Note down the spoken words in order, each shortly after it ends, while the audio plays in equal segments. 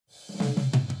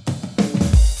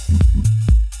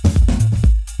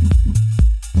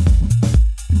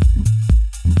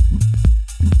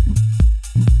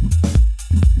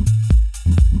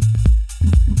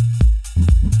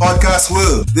podcast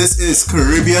world. This is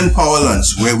Caribbean Power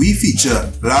Lunch, where we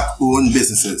feature Black-owned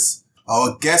businesses.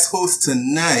 Our guest host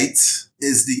tonight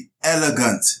is the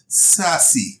elegant,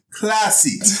 sassy,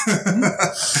 classy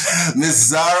Miss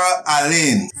Zara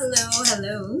Alain.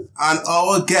 Hello. And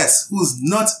our guest, who's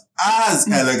not as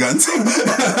elegant,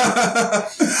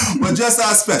 but just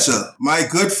as special, my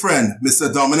good friend,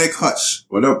 Mr. Dominic Hutch.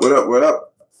 What up?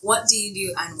 What do you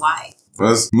do and why?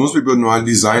 As most people know, I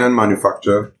design and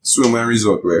manufacture swimwear and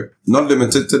resort wear. Not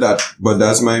limited to that, but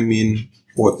that's my main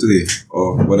forte,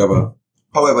 or whatever.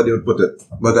 However they would put it.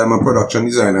 But I'm a production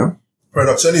designer.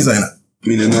 Production designer?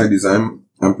 Meaning I design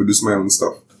and produce my own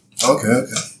stuff. Okay.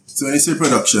 So when you say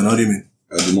production, how do you mean?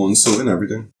 I do my own sewing,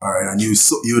 everything. Alright, and you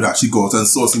would actually go out and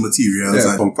source the materials?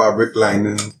 Yeah, from fabric,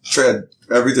 lining, thread,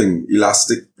 everything,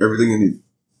 elastic, everything you need.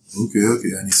 Okay.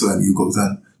 And you go out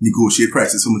and negotiate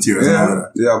prices for materials and all of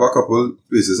that? Yeah, I have a couple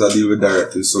places I deal with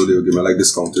directly, so they'll give me like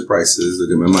discounted prices, they'll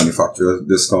give me manufacturer's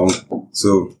discount.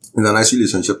 So it's a nice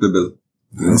relationship to build.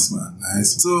 Nice, man.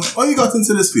 Nice. So, how you got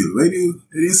into this field? Where do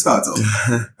you start off?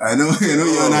 I know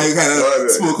you and I kind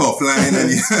of spoke offline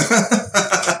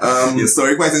and your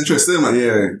story quite interesting, man.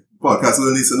 Yeah. Podcast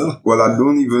will need to know. Well, I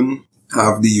don't even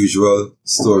have the usual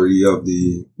story of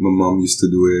my mom used to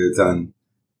do it and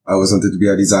I was wanted to be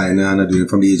a designer and I do it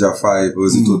from the age of 5. It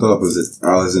was the total opposite.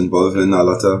 I was involved in a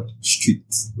lot of street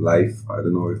life. I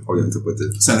don't know how you want to put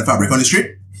it. Selling fabric on the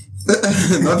street?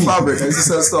 Not fabric. I used to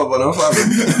sell stuff, but not fabric.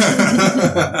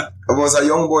 I was a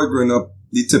young boy growing up.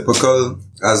 The typical,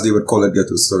 as they would call it,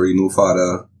 ghetto story. No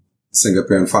father, single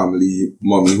parent family,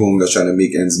 mommy home that's trying to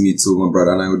make ends meet. So my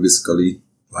brother and I would basically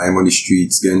climb on the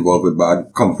streets, get involved with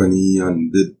bad company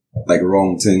and did like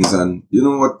wrong things. And you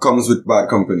know what comes with bad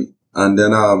company. And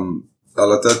then a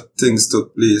lot of things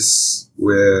took place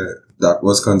where that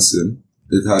was concerned.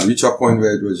 It had reached a point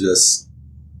where it was just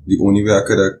the only way I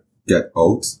could get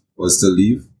out was to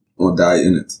leave or die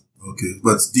in it. Okay,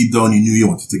 but deep down you knew you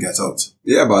wanted to get out.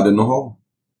 Yeah, but I didn't know how.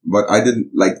 But I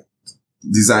didn't, like,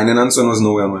 designing and so on was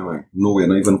nowhere on my mind. Nowhere,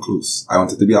 not even close. I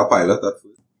wanted to be a pilot at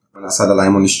first. When I started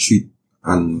lying on the street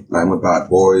and lying with bad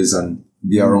boys and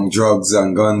be around drugs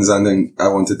and guns, and then I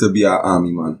wanted to be an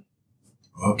army man.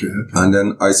 Okay. And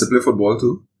then I used to play football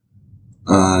too.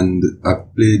 And I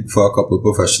played for a couple of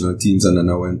professional teams, and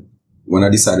then when I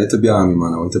decided to be an army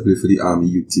man, I went to play for the army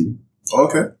youth team.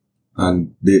 Okay.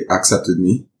 And they accepted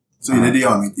me. So you did the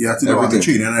army, you had to do all the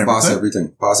training and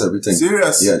everything? Pass everything.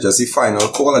 Serious? Yeah, just the final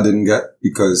call I didn't get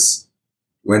because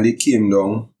when they came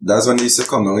down, that's when they used to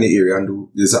come down in the area and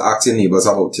there's ask your neighbors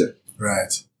about you.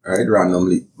 Right,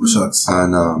 randomly. Shucks.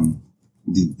 And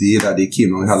the day that they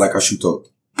came down, we had like a shootout.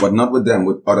 But not with them,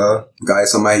 with other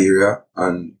guys from my area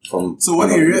and from... So what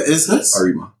area is this?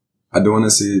 Arima. I don't want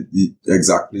to say the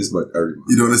exact place, but Arima.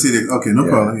 You don't want to say okay, no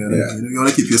problem. Yeah. You want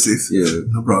to keep you safe. Yeah.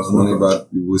 No problem. It's only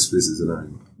about the worst places in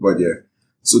Arima. But yeah.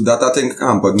 So that I think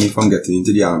hampered me from getting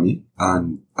into the army.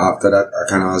 And after that, I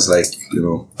kind of was like,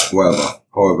 whatever.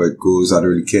 However it goes, I don't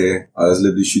really care. I just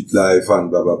live the street life and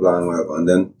blah, blah, blah and whatever. And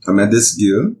then I met this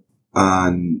girl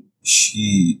and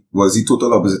she was the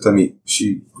total opposite of me.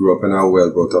 She grew up in a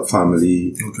well-brought-up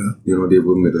family. Okay. They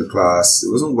were middle class. It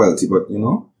wasn't wealthy, but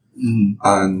Mm-hmm.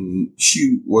 And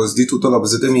she was the total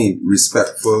opposite of me.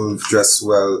 Respectful, dressed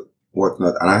well,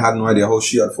 whatnot. And I had no idea how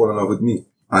she had fallen in love with me.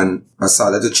 And I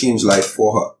started to change life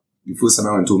for her. The first time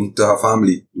I went home to her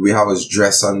family, the way I was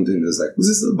dressed and it was like, who's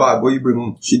this little bad boy you bring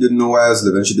home? She didn't know where I was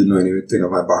living. She didn't know anything of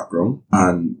my background.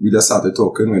 And we just started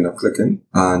talking, we ended up clicking.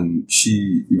 And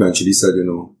she eventually said,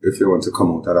 if you want to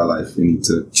come out of her life, you need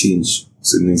to change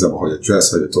certain things about how you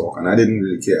dress, how you talk. And I didn't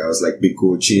really care. I was like big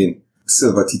gold chain,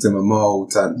 silver teeth in my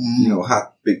mouth and,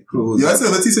 hat, big clothes. You had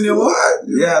silver teeth in your mouth?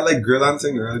 Yeah, like girl and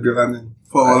thing.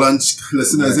 For our lunch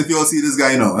listeners, if you all see this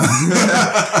guy now.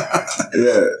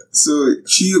 Yeah. So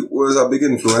she was a big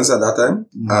influence at that time.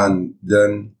 And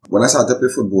then when I started to play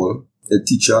football, it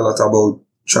teach you a lot about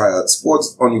trials.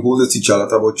 Sports on the whole, it teach you a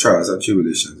lot about trials and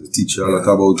tribulations. It teach you a lot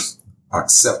about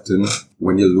accepting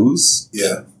when you lose.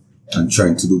 Yeah. And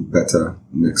trying to do better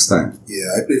next time. Yeah,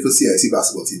 I play for CIC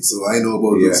basketball team, so I know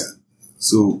about losing.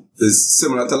 So it's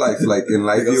similar to life. Like in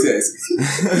life,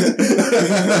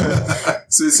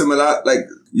 so it's similar. Like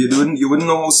you wouldn't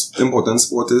know how important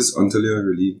sport is until you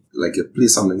really you play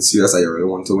something serious that you really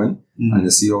want to win, and you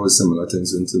see all the similar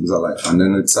things in terms of life. And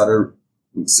then it started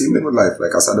same thing with life.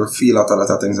 Like I started to feel out a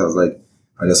lot of things. I was like,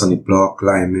 I just on the block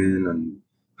climbing and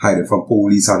hiding from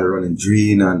police, had to run and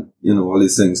drain, and all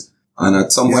these things. And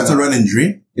at some point, you had to run and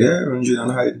drain. Yeah, run, drain,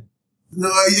 and hide. No,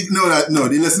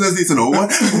 the listeners need to know.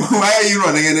 Why are you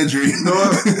running in a dream? No,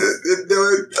 there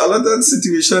were a lot of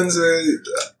situations where,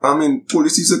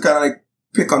 police used to kind of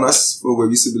pick on us for where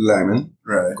we used to be linemen.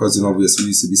 Right. Because, you know, obviously we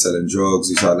used to be selling drugs.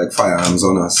 We had like firearms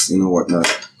on us, you know, whatnot.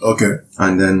 Okay.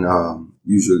 And then,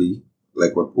 usually,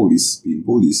 like what police, being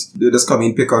police, they just come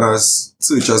in, pick on us,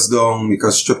 search us down, make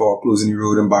us strip our clothes in the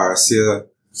road, embarrass here.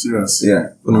 Serious? Yeah,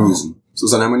 for no reason. So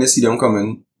sometimes when they see them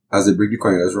coming, as they break the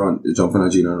corridors, run, they jump in a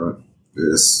jean and run.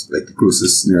 It's like the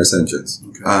closest, nearest entrance.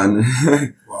 Okay. And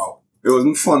Wow. it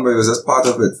wasn't fun, but it was just part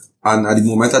of it. And at the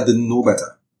moment, I didn't know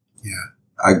better. Yeah.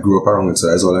 I grew up around it, so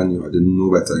that's all I knew. I didn't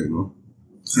know better, you know.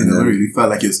 So you never really felt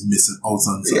like you was missing out on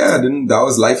something. Yeah, that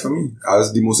was life for me. That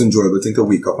was the most enjoyable thing, to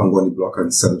wake up and go on the block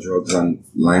and sell drugs and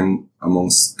lime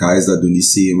amongst guys that do the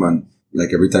same. And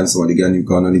like every time somebody get a new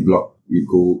gun on the block, we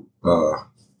go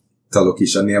to a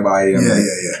location nearby and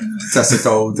test it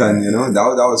out. And you know,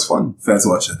 that was fun. Fans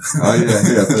watching. Oh yeah,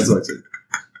 that's watching.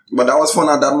 But that was fun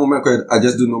at that moment because I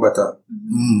just do know better.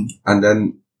 And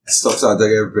then stuff started to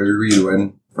get very real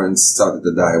when friends started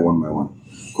to die one by one.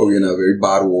 Because we were in a very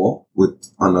bad war with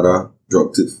another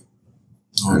drug thief.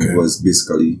 And it was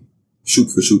basically shoot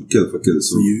for shoot, kill for kill.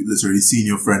 So you literally seen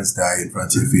your friends die in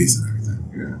front of your face and everything.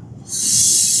 Yeah.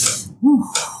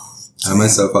 I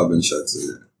myself have been shot. So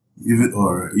yeah.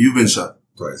 You've been shot?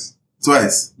 Twice.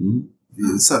 Twice? Mm-hmm.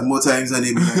 You shot more times than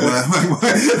even my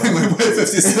boy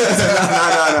 57.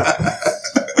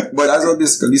 But that's what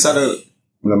basically started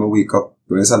when I wake up,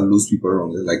 when I started to lose people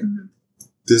around there. Like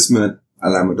this minute,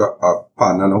 I'm with a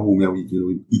partner and a homie and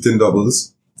we eating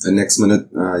doubles. The next minute,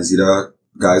 is either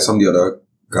guys from the other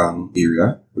gang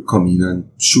area would come in and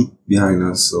shoot behind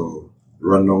us or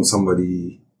run down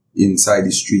somebody inside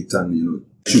the street and,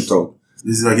 shoot out.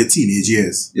 This is like your teenage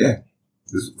years. Yeah.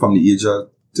 From the age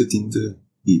of 13 to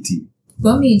 18.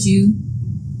 What made you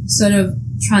sort of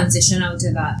transition out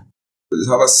of that? Just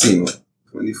have a scene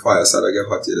when the fire started to get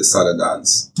hot, you just start to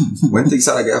dance. When things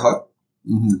start to get hot,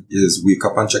 you just wake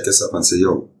up and check yourself and say,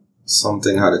 yo,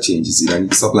 something had to change. Is either I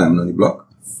need to stop lying on the block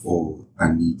or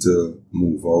I need to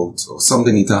move out or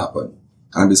something need to happen.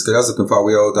 And basically I was looking for a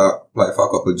way out to apply for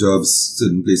a couple of jobs,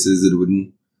 certain places they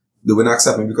wouldn't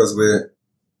accept me because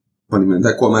when the minute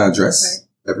I call my address,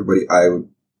 everybody,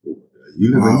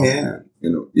 you live in here?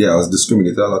 I was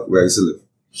discriminated a lot where I used to live.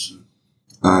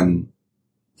 And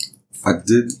I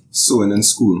did sewing in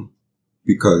school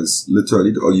because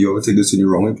literally, you ever take this in the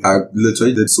wrong way? I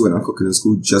literally did sewing and cooking in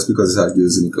school just because it had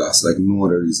girls in the class, like no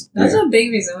other reason. That's a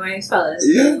big reason why fellas.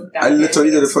 Yeah, I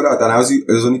literally did it for that. And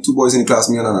there was only 2 boys in the class,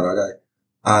 me and another guy.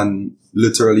 And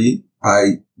literally,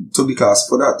 I took the class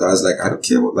for that. I was like, I don't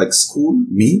care about like school,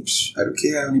 me, I don't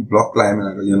care any block climbing,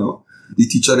 The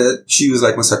teacher there, she was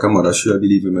like my second mother. She would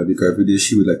believe in me because every day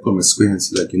she would like pull my square and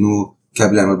say like,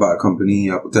 can't believe I'm about a company,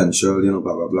 a potential,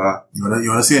 blah, blah, blah. You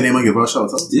wanna say her name and give her a shout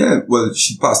out? Yeah, well,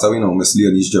 she passed away now, Miss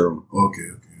Leonie Jerome.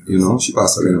 Okay. She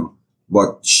passed away now.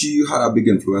 But she had a big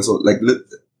influence. So, like,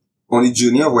 on the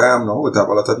journey of where I am now, we have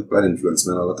a lot of people that influence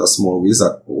me in a lot of small ways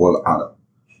that all add up.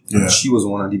 Yeah. She was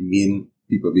one of the main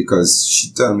people because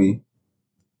she tell me,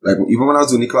 like, even when I was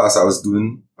doing the class, I was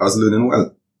learning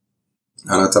well.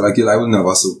 And I tell her, I will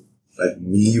never sew. Like,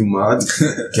 me, you mad?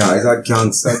 Guys, I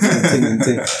can't start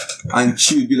anything. And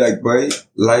she would be like, boy,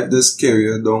 life does carry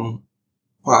you down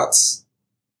paths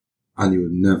and you will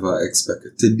never expect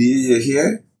it. Today you're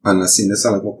here, and I seen this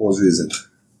sound like my pause reason.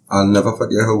 I'll never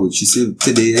forget her word. She said,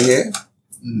 today you're here,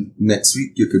 next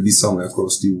week you could be somewhere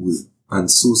across the world. And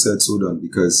so said, so done.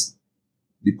 Because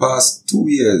the past 2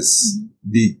 years,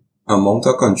 the amount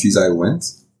of countries I went,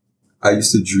 I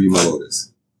used to dream about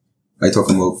this. I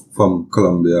talk about from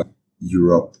Colombia,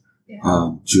 Europe,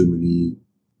 Germany,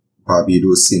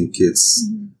 Barbados, St. Kitts.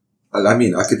 I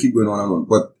mean, I could keep going on and on,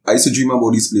 but I used to dream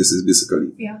about these places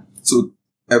basically. Yeah. So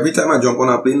every time I jump on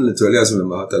a plane, literally I just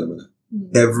remember her telling me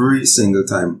that. Every single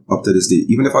time up to this day,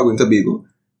 even if I go into Tobago,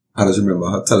 I just remember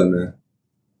her telling me,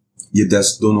 you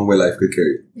just don't know where life could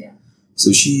carry you. Yeah.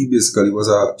 So she basically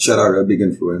she had a real big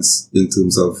influence in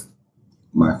terms of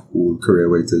my whole career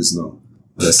where it is now.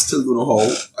 But I still don't know how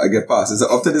I get past it.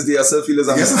 Up to this day, I still feel as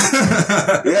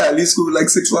at least school like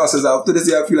 6 classes. Up to this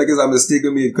day, I feel like it's a mistake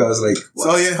of me because like...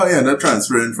 What? So how you end up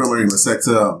transferring from Arima Sec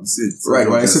to... Right,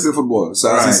 when I used to play football. So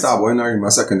I was in Starboy in Arima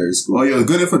Secondary School. Oh, you were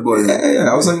good at football? Yeah.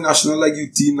 I was on the national like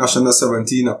youth team, national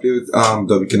 17. I played with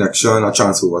W Connection. I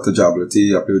transferred over to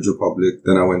Jabality. I played with Joe Public.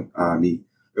 Then I went Army.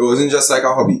 It wasn't just like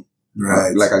a hobby.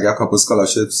 Right. Like I got a couple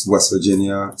scholarships, West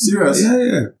Virginia. Serious?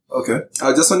 Yeah. Okay.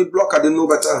 I just on the block, I didn't know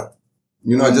better.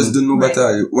 I just didn't know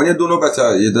better. When you don't know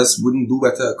better, you just wouldn't do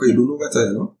better because you don't know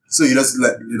better, So you just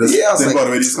think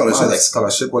about these scholarships? I like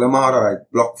scholarship. Well, I'm hard, I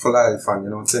block for life and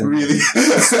what I'm saying. Really?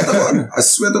 I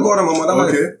swear to God, I'm a mother.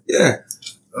 Okay. Yeah.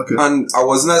 Okay. And I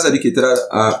wasn't as educated as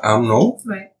I am now.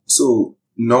 Right. So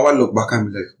now I look back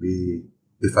and be like, wait,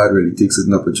 if I really take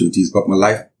certain opportunities, but my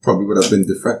life probably would have been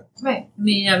different. Right. I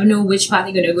mean, you never know which path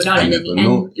you're going to go down, and in the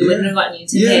end, it wouldn't have gotten you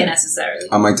to there necessarily.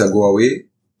 I might have go away,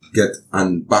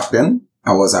 and back then,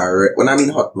 I was when I mean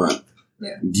hot, man.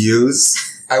 Yeah. Girls,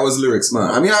 I was lyrics, man.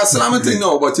 I mean, I still am a thing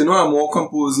now, but you know, I'm more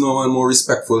composed now and more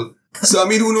respectful. So, I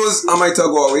mean, who knows, I might have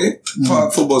go away for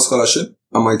a football scholarship.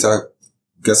 I might have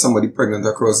get somebody pregnant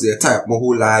across there, tie up my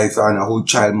whole life and a whole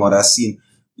child mother scene,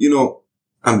 you know,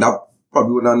 and that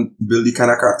probably wouldn't build the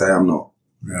kind of character I am now.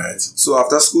 Right. So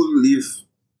after school, leave,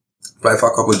 apply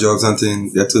for a couple of jobs and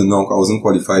things, get to know I wasn't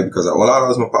qualified because all I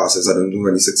was my passes. I don't do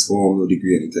any sixth form, no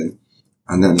degree, anything.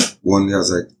 And then one day I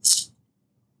was like,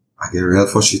 I get real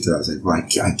frustrated. I was like, well,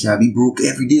 I can't be broke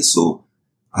every day. So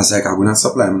I was like, I'm going to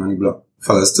supply me on the block.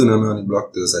 Fellas turn me on the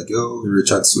block. They was like, yo,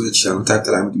 Richard Switch, I don't type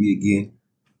that I'm to be again.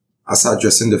 I started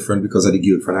dressing different because of the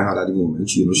girlfriend I had at the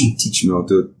moment. You know, she teach me how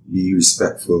to be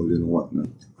respectful, you know, whatnot.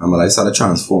 And my life started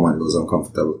transforming and it was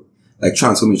uncomfortable. Like,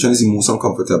 transformation is the most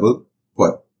uncomfortable,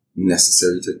 but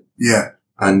necessary thing. Yeah.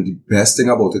 And the best thing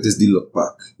about it is the look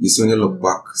back. You see, when you look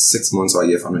back 6 months or a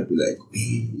year from now, you be like,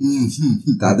 hey,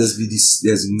 that does be this,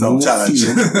 there's no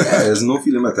feeling. Yeah, there's no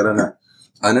feeling better than that.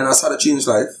 And then I started to change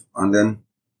life. And then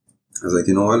I was like,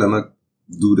 you know what, let me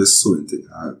do this sewing thing.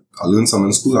 I learned some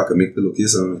in school, I could make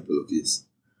pillowcase.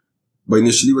 But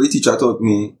initially, what the teacher taught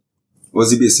me was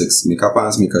the basics. Make a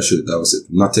pants, make a shirt, that was it.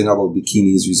 Nothing about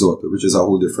bikinis, resort, which is a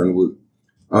whole different world.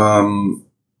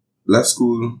 Left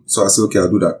school, so I said, okay, I'll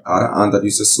do that. I had an aunt that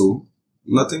used to sew.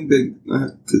 Nothing big,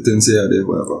 curtains here, there,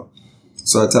 whatever.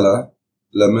 So I tell her,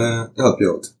 let me help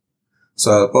you out.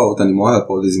 So I help out, and the more I help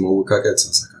out, the more work I get. So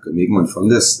I was like, I can make money from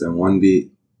this. Then one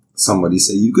day, somebody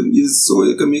said, you can use so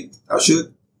you can make a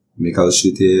shirt. Make a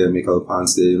shirt here, make a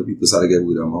pants there. You know, people started to get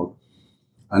with them out.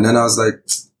 And then I was like,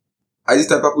 I this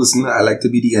type of person, I like to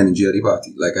be the energy of the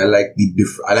party. Like, I like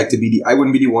to be I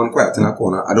wouldn't be the one quiet in a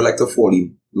corner. I don't like to fall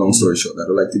in. Long story short, I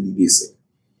don't like to be basic.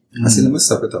 I said, let me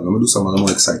step it up. Let me do something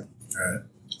more exciting. Right.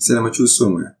 I said, let me choose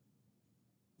swimwear.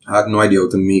 I had no idea how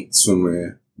to make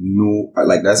swimwear. No,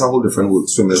 like, that's a whole different world.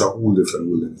 Swimwear is a whole different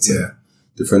world in itself. Yeah.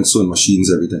 Different sewing machines,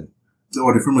 everything.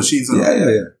 Oh, different machines?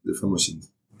 Yeah. Different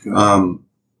machines. Okay.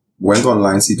 Went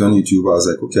online, see it on YouTube. I was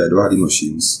like, okay, I don't have the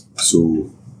machines. So,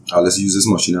 let's use this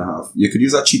machine I have. You could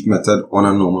use a cheap method on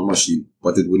a normal machine,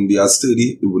 but it wouldn't be as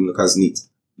sturdy. It wouldn't look as neat.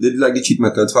 Did like the cheap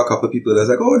methods for a couple of people. I was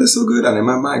like, oh, this is so good. And in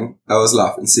my mind, I was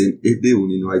laughing, saying, if they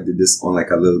only know I did this on like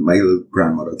my little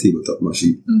grandmother tabletop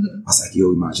machine. I was like,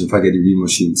 yo, imagine if I get the real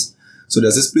machines. So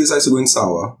there's this place I used to go in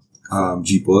Sawa,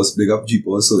 G-Pause, big up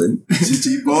G-Pause sewing.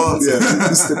 G-Pause. Yeah,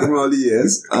 sticking all the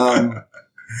years.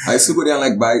 I used to go there and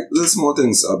like buy little small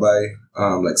things. I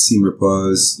buy like seam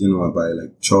rippers, you know, I buy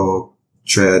like chalk,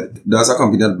 thread. There's a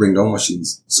company that bring down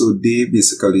machines. So they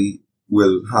basically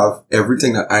will have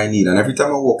everything that I need. And every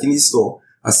time I walk in the store,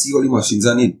 I see all the machines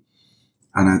I need.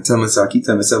 And I keep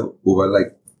telling myself over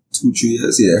like 2-3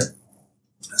 years,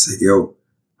 I said, yo,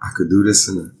 I could do this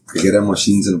and I could get them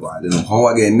machines in the bar. I don't know how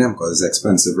I get in them because it's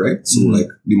expensive, right? So like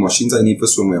the machines I need for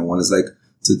swimwear, one is like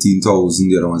 13,000,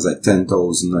 the other one's like 10,000,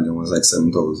 and the other one's like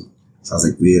 7,000. So I was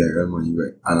like, wait, I got money,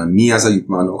 right? And me as a youth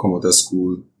man, I don't come out of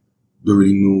school, don't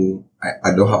really know,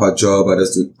 I don't have a job, I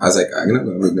was like, I'm not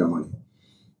going to make that money.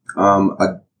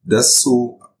 That's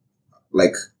so,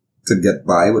 like, to get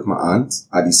by with my aunt,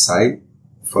 I decide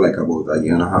for like about a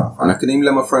year and a half. And I couldn't even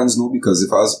let my friends know because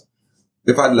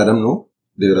if I'd let them know,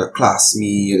 they would have classed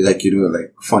me, like, you know,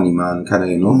 like, funny man, kind of,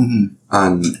 you know.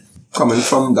 And coming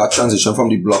from that transition from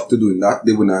the block to doing that,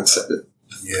 they wouldn't accept it.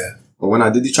 Yeah. But when I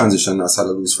did the transition, I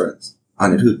started to lose friends.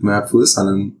 And it hurt me at first. And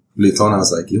then later on, I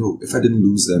was like, yo, if I didn't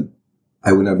lose them,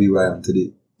 I wouldn't be where I am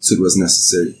today. So it was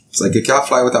necessary. It's like you can't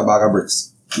fly with a bag of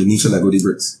bricks. You need to let go the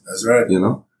bricks. That's right. You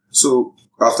know? So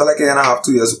after like a year and a half,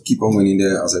 2 years, keep on winning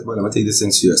there, I was like, well, let me take this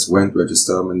thing serious. Went,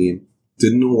 registered my name.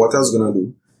 Didn't know what I was going to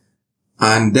do.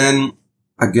 And then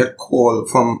I get call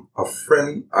from a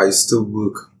friend I used to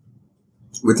work.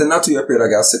 Within that 2 year period, I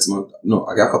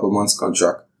got a couple months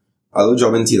contract. A little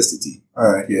job in TSTT.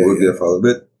 All right, yeah. Worked there for a little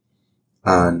bit.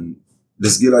 And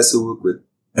this girl I used to work with,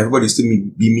 everybody used to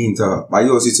be mean to her. I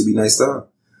always used to be nice to her.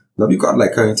 Not because I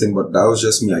like her or anything, but that was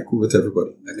just me. I cool with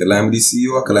everybody. I could line with the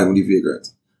CEO, I could line with the vagrant.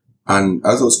 And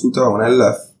as I was cool to her, when I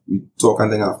left, we talk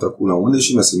and thing after cool. And one day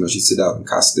she messaged me, she said I have a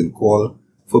casting call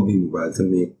for B-Mobile to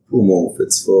make promo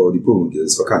outfits for the promo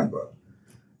girls for Carnival.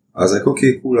 I was like,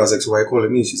 okay, cool. I was like, so why are you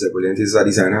calling me? She said, well, is a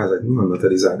designer? I was like, no, I'm not a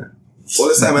designer. All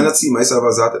this time I not see myself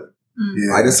as that.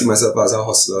 Yeah. I just see myself as a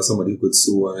hustler, somebody who could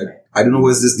sew. I don't know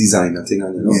what's this designer thing.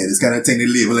 And, you know? Yeah, this kind of thing they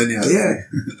label in here.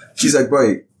 Yeah. She's like,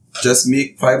 boy, just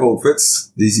make 5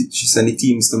 outfits. She sent the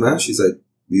teams to me. She's like,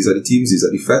 these are the teams, these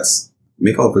are the fits.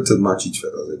 make outfits to match each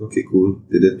other. I was like, okay, cool.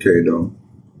 They did carry down.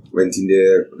 Went in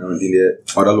there.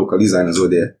 Other local designers were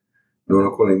there. I don't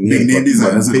want to call them Big name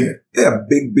designers were there. Yeah,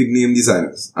 big name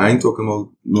designers. I ain't talking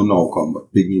about no now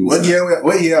but big name designers.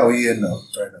 What year are we in now?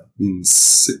 Right now. In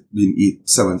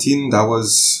 17, that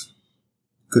was,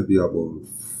 could be about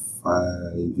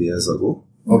 5 years ago.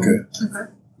 Okay.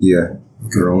 Yeah,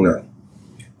 around that.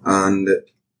 And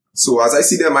so as I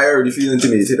see them, I already feel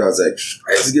intimidated. I was like,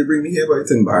 I just get bring me here, but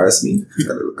it embarrassed me.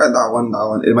 Gotta look at that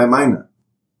one. In my mind,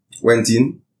 went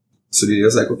in. So they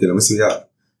was like, okay, let me see that.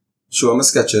 Show them my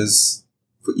sketches.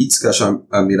 For each sketch,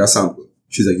 I made a sample.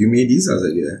 She's like, you made these? I was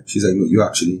like, yeah. She's like, no, you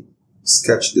actually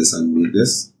sketched this and made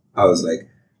this. I was like,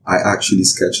 I actually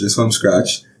sketched this from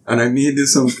scratch and I made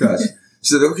this from scratch.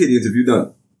 She said, okay, the interview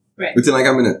done. Right. Within like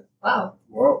a minute. Wow.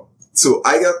 So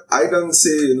I done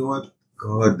say, you know what?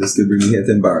 God, this could bring me here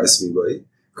to embarrass me, boy.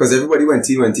 Because everybody went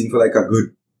in for like a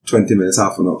good 20 minutes,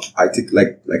 half an hour. I take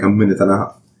like a minute and a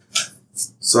half.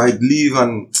 So I'd leave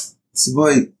and say,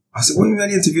 boy, I said, when you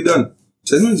had the interview done?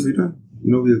 She said, no interview done.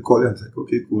 You know, we'll call you. I was like,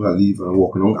 okay, cool. I'll leave and I'm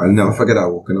walking on. I'll never forget I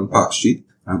was walking on Park Street.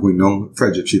 I'm going down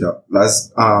Frederick Street up. It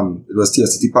was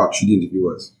TSCT Park Street, the interview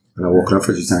was. And I walked on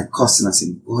Frederick Street and I cussed and I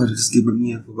said, boy, this give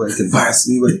me up, boy, it embarrassed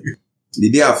me, boy. The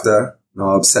day after, no,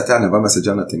 upset, I never messaged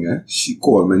her nothing, She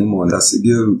called me anymore and I said,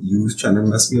 girl, you was trying to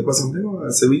mess me up or something?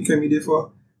 I said, what you came here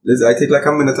for? I take like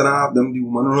a minute and a half, them the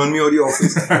woman run me out of the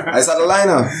office. I started lying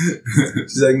her.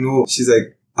 She's like, no. She's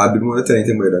like, I didn't want to tell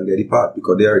anything about it and get the part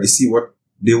because they already see what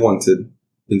they wanted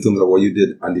in terms of what you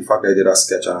did and the fact that I did a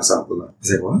sketch and a sample. I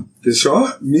said, what? You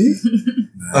sure? Me?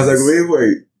 Nice. I was like,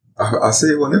 wait. I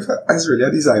say, what if I was really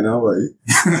a designer, boy?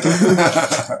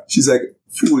 She's like,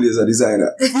 fool is a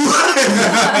designer.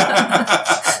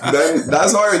 Then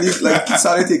that's how I really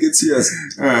started taking it serious.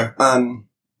 And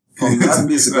from that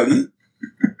basically,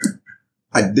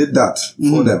 I did that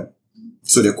for them.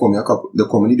 So they called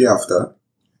me the day after,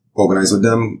 organized with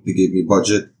them, they gave me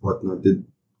budget, whatnot, did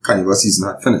Carnival season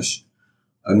had finished.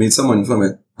 I made some money from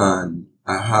it and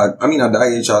at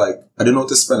that age, I didn't know how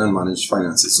to spend and manage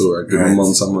finances. So I gave my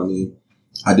mom some money.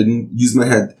 I didn't use my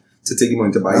head to take the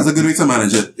money to buy That's a good way to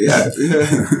manage it. Yeah.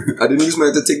 I didn't use my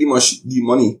head to take the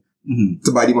money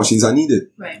to buy the machines I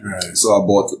needed. Right. So I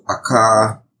bought a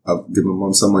car. I gave my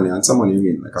mom some money and some money,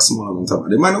 like a small amount of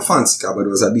money. They might not fancy car, but it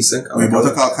was a decent car. You bought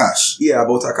a car cash? Yeah, I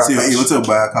bought a car cash. So you were able to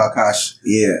buy a car cash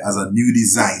as a new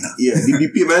designer. Yeah. The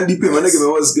payment they gave me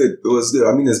was good. It was good.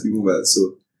 I mean, it's people well,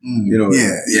 so, you know.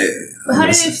 Yeah. But how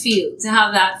did it feel to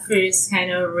have that first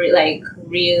kind of real and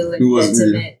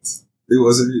intimate? It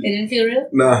wasn't real. It didn't feel real?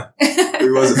 Nah.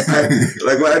 It wasn't.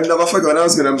 I never forgot when I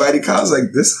was going to buy the car. I was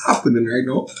like, this happening right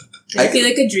now. Did it feel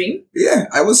like a dream? Yeah.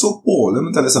 I was so poor. Let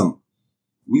me tell you something.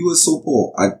 We were so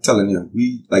poor. I'm telling you.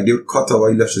 They would cut our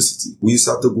electricity. We used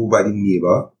to have to go by the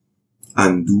neighbor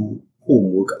and do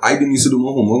homework. I didn't used to do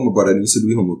my homework. My brother didn't used to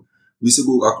do homework. We used to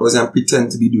go across and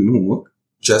pretend to be doing homework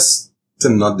just to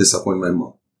not disappoint my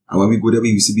mom. And when we go there, we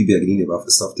used to be begging the neighbor for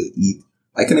stuff to eat.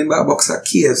 I can buy a box of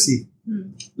KFC.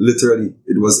 Literally,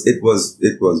 it was,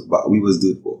 but we was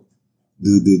dirt poor.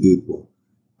 Dirt poor.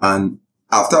 And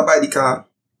after I buy the car,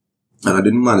 and I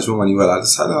didn't manage my money well, I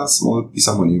just had a small piece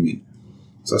of money with me.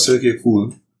 So I said, okay,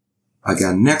 cool. I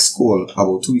got next call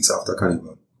about 2 weeks after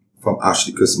Carnival from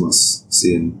Ashley Christmas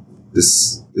saying,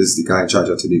 this is the guy in charge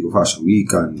of Tobago Fashion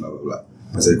Week and blah, blah, blah.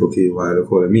 I was like, okay, why are they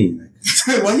calling me?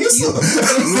 Why you so? No,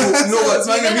 that's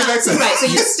why you like that. Right, so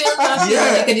you still not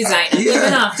feeling like a designer.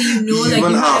 Even after you know that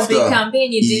you had a big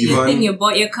campaign, you did your thing, you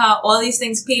bought your car, all these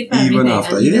things paid for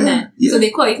everything. Even then. So they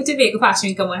call you for Tobago Fashion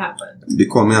Week and what happened? They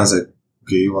called me and I was like,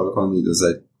 okay, you want to call me? They was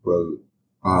like,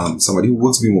 well, somebody who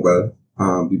works B-Mobile,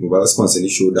 B-Mobile is sponsoring the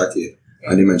show that year.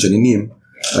 And they mentioned the name.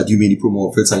 That you made the promo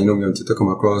outfits and we wanted to come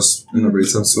across, bring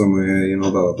some swimwear,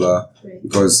 blah, blah, blah. Right.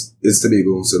 Because it's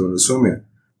Tobago, so don't do swimwear.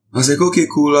 I was like, okay,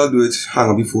 cool, I'll do it. Hang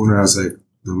up the phone and I was like,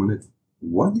 Dominic,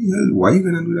 what the hell? Why are you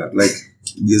gonna do that?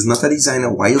 He's not a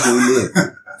designer, why are you going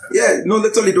there? Yeah, no,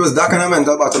 literally, it was that kind of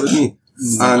mental battle with me.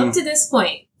 So up to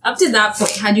that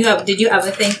point, did you ever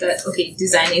think that, okay,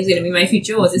 designing is gonna be my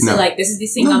future? Or was it still this is the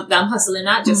thing I'm hustling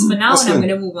at just for now and I'm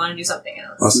gonna move on and do something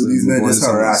else? So these men just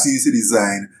harassing you to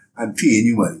design and paying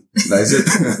you money. That's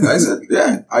it.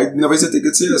 Yeah. I never used to take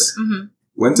it serious.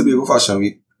 Went to Tobago Fashion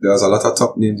Week. There was a lot of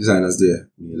top name designers there.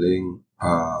 Mailing,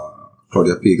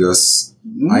 Claudia Pegas.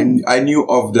 I knew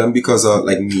of them because of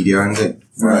media and things.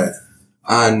 Right.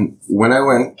 And when I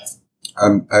went,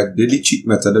 I did the cheap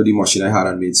method of the machine I had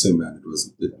and made swimwear.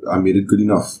 I made it good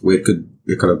enough where it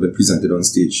could have been presented on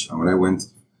stage. And when I went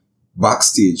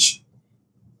backstage,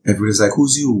 everybody's like,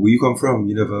 who's you? Where you come from?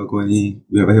 You never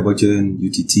hear about you in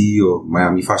UTT or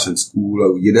Miami Fashion School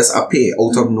or you just appear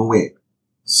out of nowhere.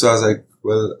 So I was like,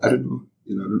 well, I don't know.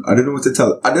 I don't know what to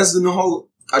tell. I just don't know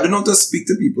I don't know how to speak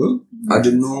to people. I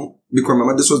didn't know, because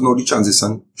remember, this was now the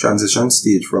transition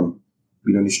stage from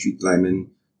being on the street,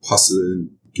 climbing,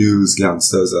 hustling, girls,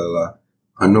 gangsters,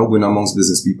 and now going amongst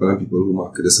business people and people who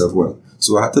market themselves well.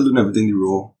 So I had to learn everything the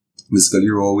raw, basically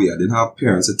raw way. I didn't have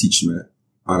parents to teach me,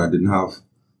 and I didn't have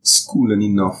schooling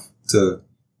enough to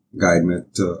guide me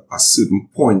to a certain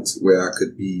point where I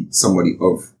could be somebody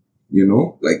of,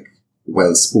 like,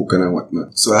 well spoken and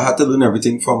whatnot. So I had to learn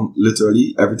everything from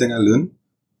literally everything I learned,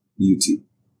 YouTube.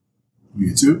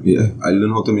 YouTube? Yeah. I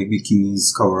learned how to make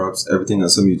bikinis, cover-ups, everything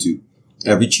else from YouTube.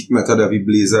 Every cheat method, every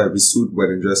blazer, every suit,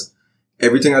 wedding dress,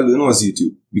 everything I learned was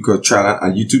YouTube. Because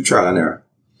YouTube trial and error.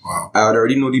 Wow. I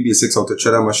already know the basics, how to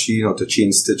thread a machine, how to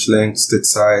change stitch length, stitch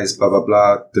size, blah, blah,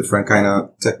 blah, different kind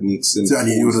of techniques. So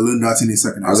you would have learned that in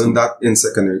secondary school? I learned that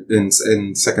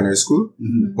in secondary school.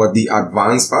 Mm-hmm. But the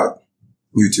advanced part,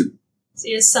 YouTube. So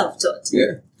you're self-taught.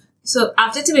 Yeah. So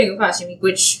after Tobago Fashion Week,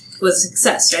 which was a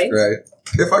success, right? Right.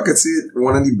 If I could say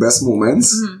one of the best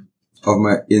moments of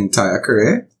my entire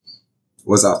career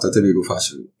was after Tobago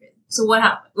Fashion Week. So what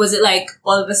happened? Was it like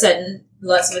all of a sudden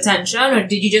lots of attention, or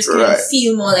did you just kind of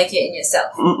feel more like it in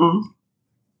yourself?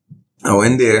 I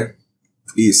went there,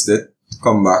 aced it,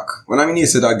 come back. When I mean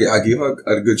aced it, I gave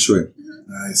a good showing.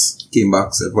 Mm-hmm. Nice. Came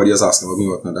back, said, what are you asking about me,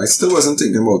 whatnot. I still wasn't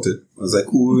thinking about it. I was like,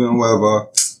 cool, and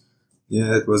whatever.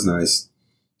 Yeah, it was nice.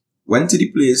 Went to the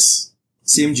place,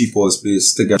 same G-Paul's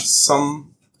place, to get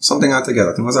something out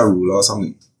together. I think it was a ruler or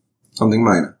something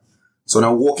minor. So when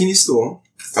I walk in the store,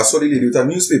 I saw the lady with her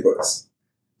newspapers.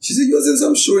 She said, you was in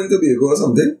some show in Tobago or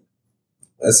something?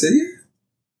 I said, yeah.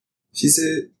 She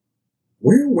said,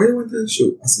 where you went to the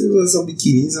show? I said, well, some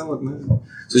bikinis and whatnot.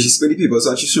 So she spent the papers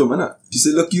and she showed me that. She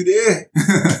said, look, you there.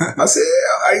 I said,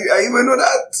 I even know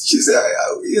that. She said,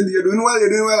 you're doing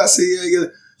well. I said, yeah.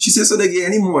 She said, so they get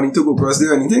any money to go across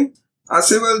there or anything? I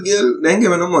said, well, girl, they ain't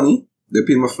give me no money. They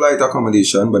pay my flight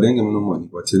accommodation, but they ain't give me no money.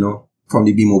 But, from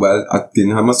the B-Mobile, I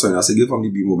didn't have my son. I said, girl, from the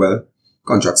B-Mobile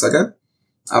contracts again.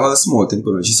 I have a small thing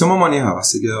put on. She said, what money I have? I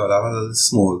said, girl, I have a little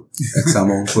small X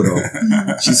amount put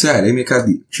on. She said, let me make a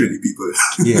deal. Trendy people.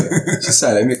 Yeah. She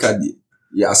said, let me make a deal.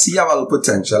 Yeah, I see you have a little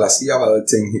potential. I see you have a little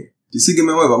thing here. She said, give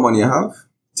me whatever money I have.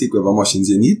 Take whatever machines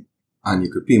you need. And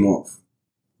you could pay me off.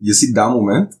 You see that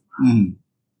moment?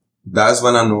 That's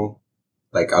when I know,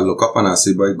 like, I look up and I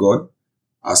say, by God,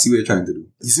 I see what you're trying to do.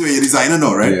 You see what you're designing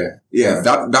now, right? Yeah.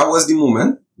 That was the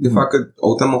moment. If I could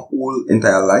alter my whole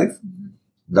entire life,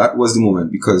 that was the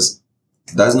moment, because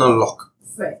that's not luck.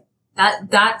 Right.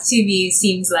 That to me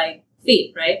seems like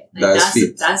fate, right? Like that's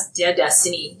fate. That's their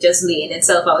destiny, just laying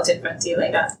itself out in front of you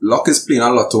like that. Luck is playing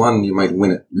a lotto and you might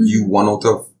win it. You one out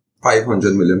of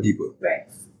 500 million people. Right.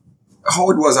 How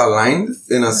it was aligned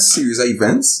in a series of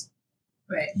events,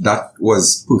 right, that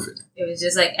was perfect. It was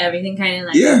just like everything kind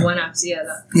of like one after the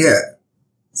other. Yeah.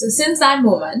 So since that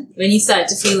moment, when you started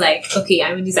to feel like, okay,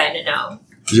 I'm a designer now.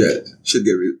 Yeah, should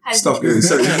get real. Stuff get real.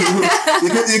 Sorry. you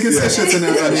can say shit in the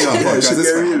podcast. Should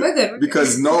get real. We're good.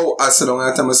 Because now I sit down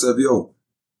and I tell myself, yo,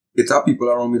 it's our people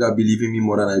around me that believe in me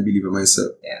more than I believe in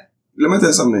myself. Yeah. Let me tell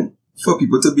you something. For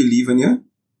people to believe in you,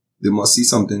 they must see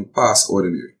something past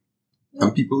ordinary. Yeah.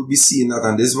 And people will be seeing that,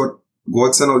 and this is what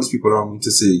God sent all these people around me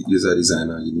to say, you're a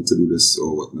designer, you need to do this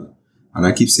or whatnot. And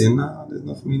I keep saying, nah, there's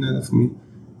not for me, not for me.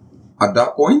 At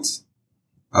that point,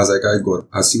 I was like, I God,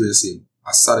 I see what you're saying.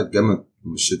 I started getting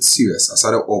my shit serious. I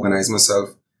started organizing myself.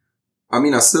 I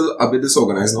mean, I'm still a bit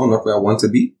disorganized now, not where I want to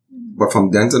be. But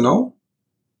from then to now,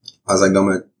 I was like,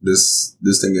 this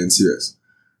thing getting serious.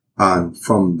 And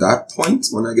from that point,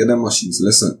 when I get them machines,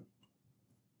 listen,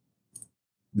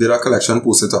 did a collection,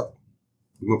 post it up.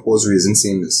 My post raising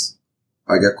saying this.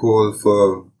 I get called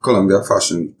for Columbia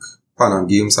Fashion Week. Pan Am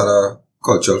Games had a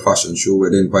cultural fashion show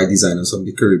where they invite designers from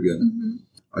the Caribbean.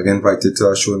 I get invited to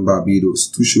a show in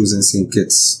Barbados, 2 shows in St.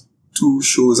 Kitts, 2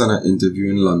 shows and an interview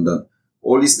in London.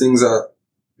 All these things are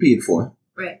paid for.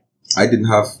 Right. I didn't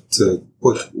have to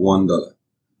put $1.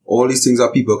 All these things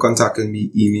are people contacting me,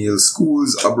 emails,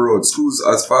 schools abroad, schools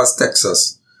as far as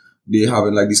Texas. They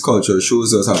having like these cultural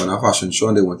shows, they was having a fashion show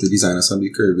and they wanted designers from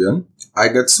the Caribbean. I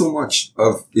get so much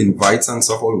of invites and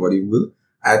stuff all over the world.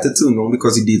 I had to turn on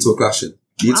because the dates were clashing.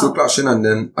 Were clashing, and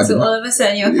then so all of a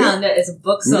sudden your calendar is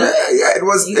booked up. Yeah, it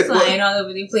was. You flying all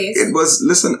over the place. It was.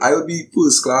 Listen, I would be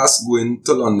first class going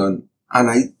to London, and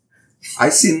I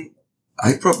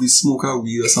probably smoke a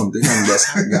weed or something and just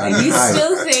hang out. You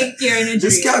still think you're in a dream?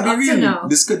 This can't be real.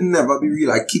 This could never be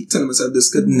real. I keep telling myself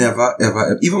this could never,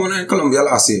 ever. Even when I'm in Colombia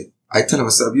last year, I tell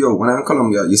myself, yo, when I'm in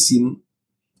Colombia, you seen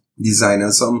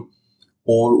designers all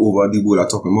over the world. I'm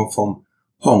talking about from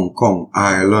Hong Kong,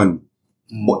 Ireland,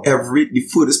 But the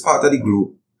furthest part of the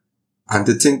globe, and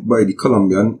to think by the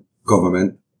Colombian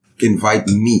government invite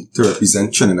me to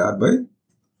represent Trinidad, boy.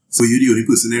 So you're the only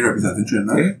person there representing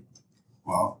Trinidad? Yeah.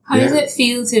 Wow. How does it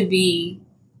feel to be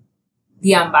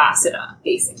the ambassador,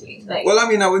 basically? Like, well, I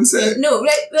mean, I wouldn't say... No,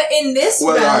 but in this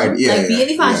realm, being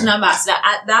the fashion ambassador,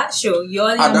 at that show,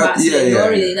 you're the ambassador, you're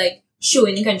really, like,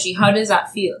 showing the country. How does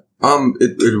that feel?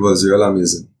 It was real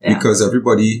amazing. Yeah. Because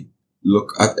everybody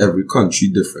look at every country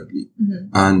differently. Mm-hmm.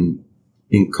 And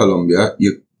in Colombia,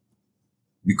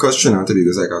 because Trinidad and Tobago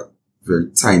is like a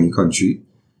very tiny country,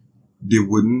 they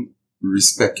wouldn't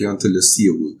respect you until they see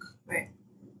your work. Right.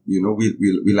 You know,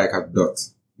 we like a dot.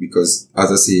 Because,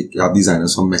 as I say, you have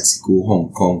designers from Mexico,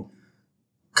 Hong Kong,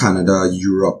 Canada,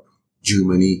 Europe,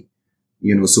 Germany,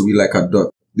 you know, so we like a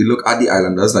dot. They look at the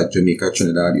islanders like Jamaica,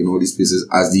 Trinidad, you know, these places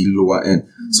as the lower end.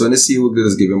 Mm-hmm. So when they see you, they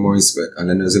just give you more respect. And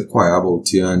then there's inquire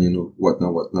about you and, you know,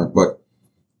 whatnot. But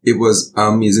it was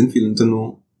an amazing feeling to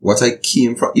know what I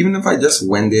came from. Even if I just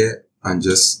went there and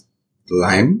just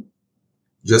lime,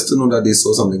 just to know that they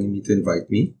saw something in me to invite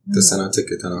me to send a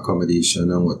ticket and accommodation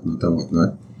and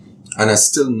whatnot. And I'm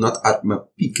still not at my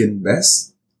peaking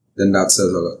best, then that says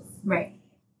a lot. Right.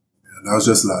 Yeah, that was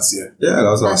just last year. Yeah, that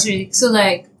was last year. Really, so,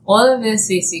 like, all of this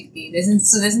basically, this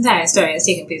entire story has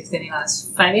taken place within the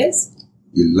last 5 years?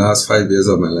 The last 5 years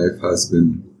of my life has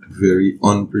been very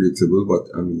unpredictable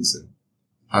but amazing.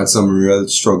 I had some real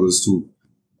struggles to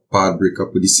break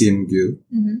up with the same girl.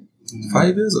 Mm-hmm.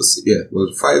 5 years or 6? Yeah, well,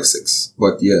 5, 6.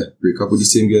 But yeah, break up with the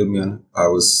same girl, man.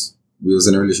 We was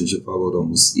in a relationship for about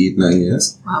almost 8, 9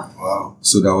 years. Wow.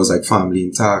 So that was like family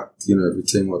intact, you know,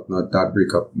 everything, whatnot. That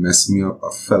breakup messed me up. I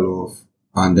fell off.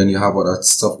 And then you have all that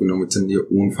stuff going on within your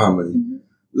own family. Mm-hmm.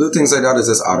 Little things like that is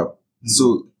just add up. Mm-hmm.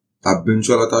 So I've been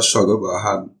through a lot of struggle, but I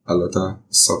had a lot of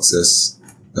success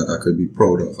that I could be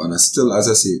proud of. And I still, as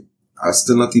I say, I'm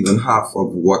still not even half of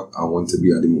what I want to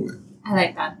be at the moment. I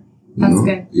like that. That's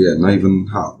good. Yeah, not even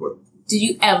half. But did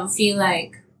you ever feel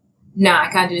like, nah,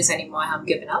 I can't do this anymore, I'm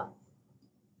giving up?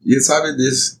 Yes, I have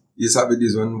this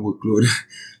one workload.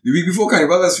 The week before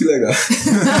Carnival, I just feel like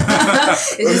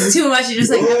that. It's just too much. You're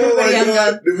just like, everybody, I'm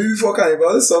done. The week before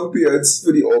Carnival, some periods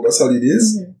for the August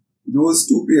holidays, those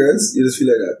 2 periods, you just feel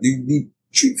like that. The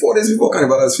 3-4 days before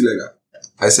Carnival, I just feel like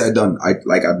that. I say I'm done.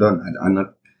 I'm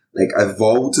not, like, I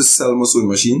vowed to sell my sewing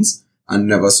machines and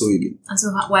never sew again. And so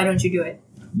why don't you do it?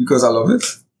 Because I love it.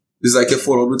 It's like you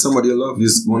fall out with somebody you love. You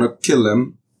just want to kill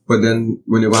them. But then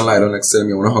when you want to lie down next to them,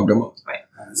 you want to hug them up. Right.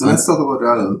 So let's talk about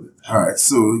that a little bit. Alright,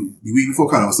 so the week before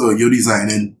Carnival, so you're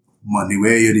designing Monday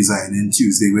wear, you're designing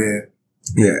Tuesday wear.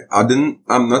 Yeah,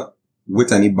 I'm not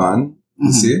with any band,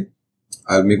 you see.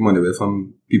 I'll make money wear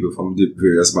from people from the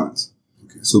various bands.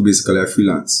 Okay. So basically I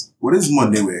freelance. What is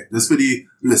Monday wear? Just for the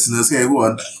listeners here who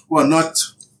are not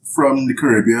from the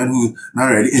Caribbean, who not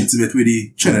really intimate with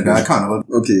the Trinidad Carnival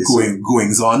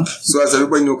goings on. So as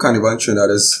everybody know, Carnival in Trinidad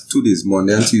is 2 days,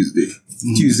 Monday and Tuesday.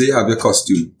 Mm-hmm. Tuesday you have your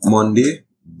costume. Monday,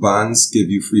 bands give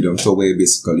you freedom to wear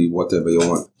basically whatever you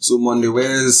want. So Monday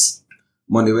wear is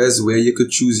where you could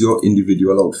choose your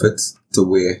individual outfit to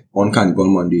wear on Carnival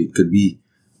Monday. It could be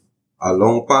a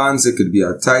long pants, it could be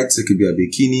a tights, it could be a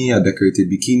bikini, a decorated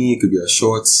bikini, it could be a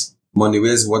shorts. Monday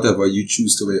wear is whatever you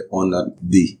choose to wear on that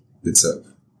day itself.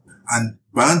 And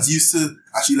bands used to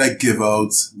actually like give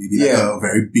out maybe like a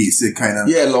very basic kind of...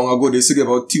 Yeah, long ago they used to give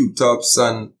out tube tops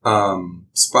and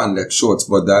spandex shorts,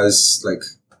 but that is like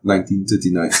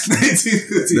 1939.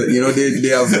 1939. You know, they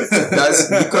have... That's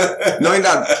because... Knowing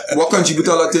that, what contributes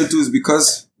a lot to it too is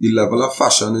because the level of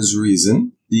fashion is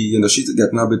raising. The industry is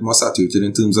getting a bit more saturated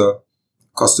in terms of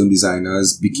costume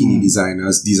designers, bikini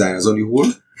designers on the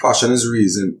whole. Fashion is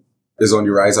on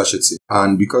the rise, I should say.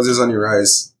 And because it's on the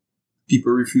rise,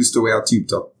 people refuse to wear a tube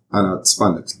top and a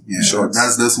spandex shorts.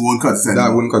 That's won't cut it anymore.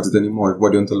 That won't cut it anymore.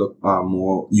 Everybody want to look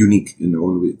more unique in their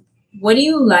own way. What do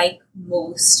you like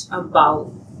most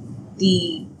about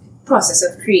the process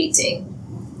of creating?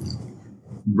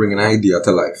 Bring an idea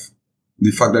to life.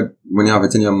 The fact that when you have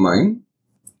it in your mind,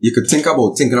 you could thinking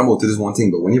about it is one thing,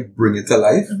 but when you bring it to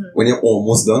life, when you're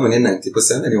almost done, when you're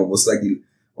 90% and you're almost like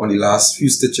on the last few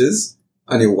stitches,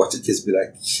 and you watch it, just be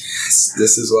like, yes,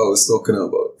 this is what I was talking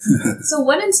about. So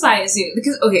what inspires you?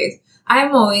 Because,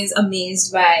 I'm always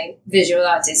amazed by visual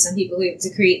artists and people who are able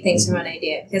to create things from an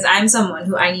idea, because I'm someone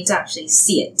who I need to actually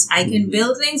see it. I can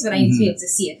build things, but I need to be able to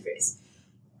see it first.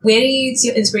 Where does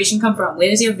your inspiration come from? Where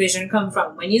does your vision come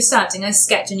from? When you're starting a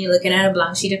sketch and you're looking at a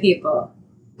blank sheet of paper,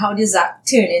 how does that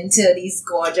turn into these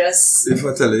gorgeous If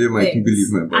I tell you, you might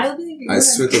believe me, but I'll believe you. I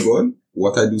swear to God,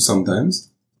 what I do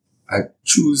sometimes, I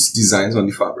choose designs on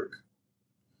the fabric.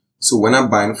 So when I'm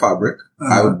buying fabric,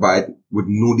 I would buy it with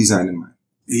no design in mind.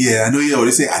 Yeah, I know you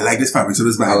always say, I like this fabric, so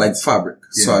this I like fabric.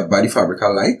 Yeah. So I'd buy the fabric I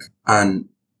like. And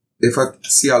if I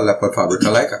see a leopard fabric I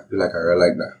like, I feel like I really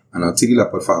like that. And I'll take the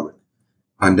leopard fabric.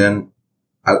 And then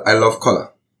I love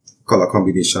color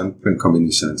combination, print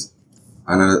combinations.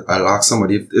 And I'll ask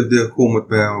somebody if they're home with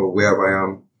me or wherever I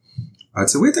am. I'd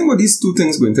say, what do you think about these two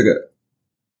things going together?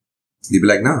 They'd be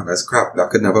like, nah, that's crap. That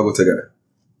could never go together.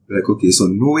 Like, okay, so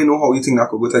no way know how you think that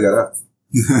could go together.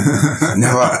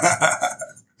 Never.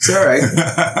 So, alright.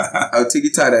 I'll take the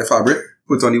tie-dye fabric,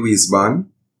 put on the waistband.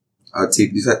 I'll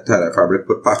take the tie-dye fabric,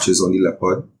 put patches on the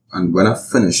leopard. And when I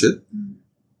finish it,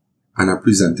 and I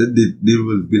present it, they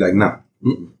will be like, nah,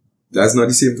 that's not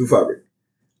the same two fabric.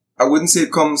 I wouldn't say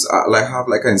it comes, have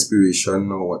like an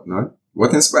inspiration or whatnot.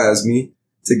 What inspires me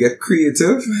to get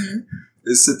creative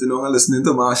is sitting down and listening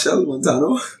to Marshall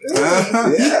Montano.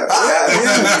 Yeah.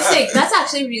 That's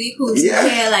actually really cool to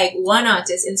hear like one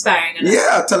artist inspiring another. Yeah,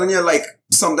 I'm telling you, like,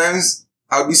 sometimes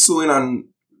I'll be sewing and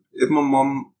if my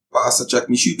mom passes to check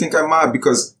me, she'll think I'm mad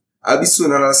because I'll be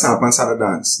sewing and I'll sample and start a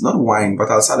dance. Not wine, but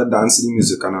I'll start a dance to the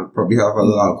music and I'll probably have a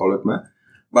little alcohol with me.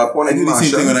 But upon I do the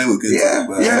same thing when I work.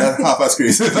 Half as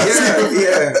crazy.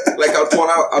 yeah. Like I'll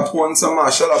put some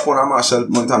Marshall, I'll put a Marshall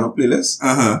Montano playlist.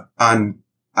 And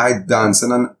I dance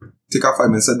and then take a 5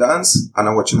 minutes of dance and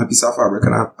I'm watching a piece of fabric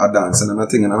and I dance and then I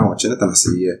think and I'm watching it and I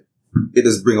say, yeah. It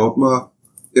does bring out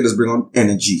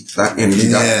energy. That energy.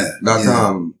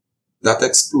 That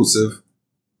explosive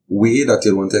way that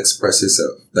you want to express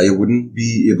yourself. That you wouldn't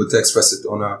be able to express it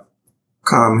on a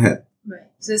calm head. Right.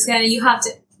 So it's kind of,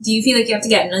 do you feel like you have to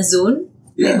get in a zone?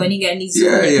 Yeah. Like when you get in these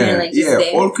zone, you're kind of like just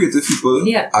there? All creative people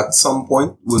at some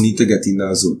point will need to get in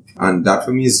that zone. And that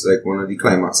for me is like one of the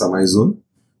climax of my zone.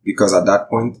 Because at that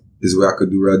point is where I could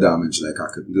do real damage. Like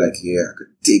I could be like, I could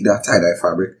take that tie-dye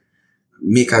fabric,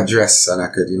 make a dress, and I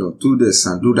could, do this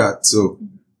and do that. So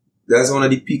that's one of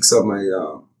the peaks of my,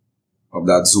 of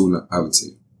that zone, I would say.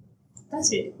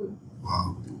 That's really cool.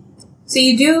 Wow. So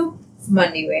you do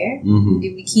Monday wear, you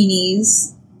do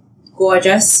bikinis,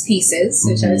 gorgeous pieces,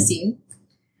 which I've seen.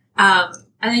 And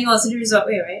then you also do resort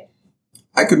wear, right?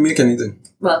 I could make anything.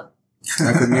 Well,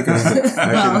 I could make anything.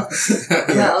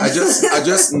 I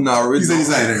just narrow it down. He's a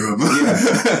designer, remember?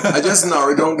 I just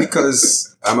narrow it down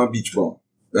because I'm a beach bum.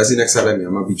 That's the next side of me.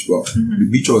 I'm a beach bum. The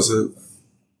beach also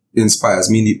inspires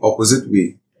me in the opposite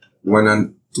way.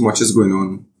 When too much is going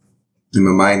on in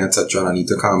my mind, etc., and I need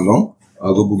to calm down,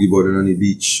 I'll go boogie boarding on the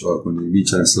beach or on the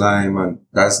beach and slime, and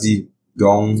that's the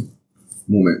down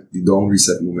moment, the down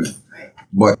reset moment.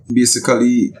 But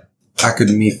basically, I could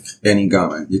make any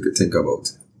garment you could think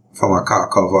about. From a car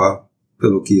cover,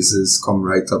 pillowcases, come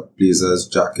right up, blazers,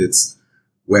 jackets,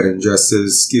 wedding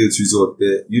dresses, skirts, resort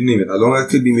wear, you name it. As long as it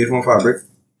could be made from fabric.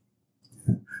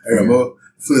 I remember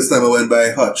first time I went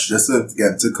by Hutch just to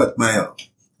get to cut my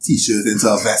t-shirt into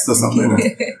a vest or something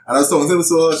like that. And I was talking to him,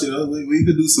 so Hutch, what you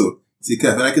could do so? He said,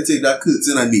 Kevin, I could take that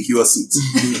curtain and make you a suit.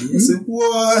 I said,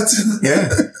 what? Yeah.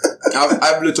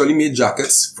 I've literally made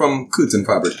jackets from curtain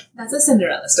fabric. That's a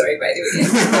Cinderella story, by the way.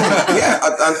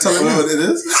 I'm telling you what it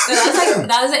is. So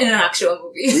that was in an actual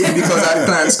movie. Yeah, because I have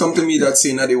clients come to me that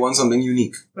saying that they want something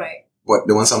unique. Right. But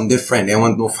they want something different. They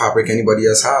want no fabric anybody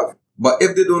else have. But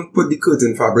if they don't put the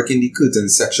curtain fabric in the curtain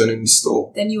section in the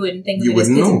store, then you wouldn't think it was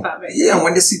curtain fabric. Yeah, and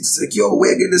when they see it's like, yo,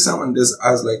 where get this on?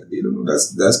 I was like, they don't know,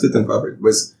 that's curtain fabric. But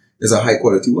it's a high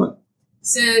quality one.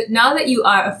 So now that you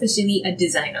are officially a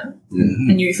designer,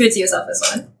 and you refer to yourself as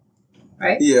one,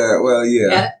 right? Yeah, well, yeah.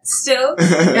 Yeah, still?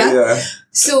 Yeah.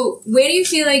 So where do you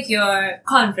feel like your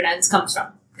confidence comes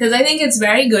from? Because I think it's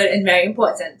very good and very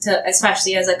important to,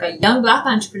 especially as like a young Black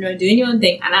entrepreneur doing your own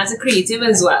thing and as a creative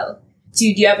as well. Do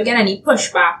you ever get any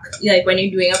pushback, like when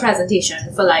you're doing a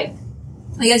presentation for like,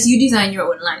 I guess you design your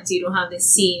own line, so you don't have the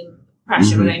same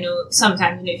pressure, but I know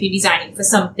sometimes, if you're designing for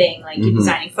something, like you're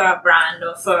designing for a brand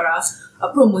or for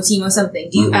a promo team or something,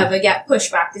 do you ever get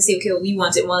pushback to say, okay, we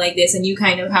want it more like this, and you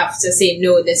kind of have to say,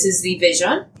 no, this is the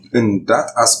vision? In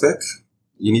that aspect,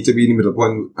 you need to be in the middle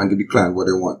point and give the client what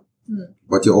they want.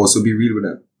 But you also be real with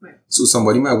them. Right. So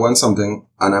somebody might want something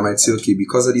and I might say, okay,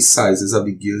 because of the sizes of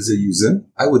the gears you're using,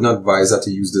 I would not advise that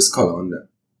to use this color on them.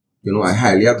 I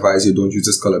highly advise you don't use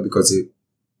this color because you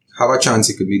have a chance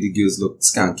you could make the gears look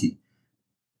skanky.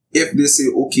 If they say,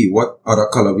 okay, what other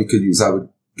color we could use, I would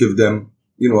give them,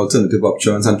 alternative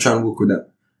options and try and work with them.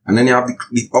 And then you have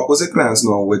the opposite clients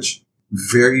now, which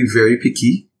very, very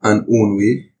picky and own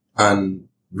way and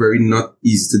very not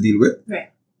easy to deal with.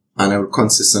 Right. And I would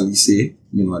consistently say,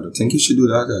 I don't think you should do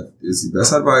that. That is the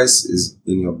best advice, is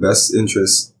in your best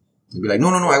interest. You'd be like, no,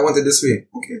 I want it this way.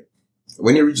 Okay.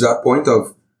 When you reach that point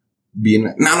of being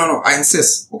like, no, I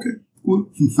insist. Okay, cool.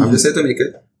 I'm just here to make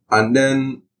it. And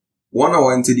then 1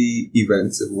 hour into the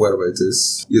event, whatever it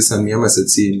is, you send me a message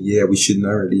saying, yeah, we shouldn't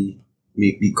already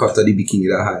make the cut of the bikini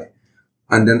that high.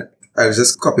 And then I'll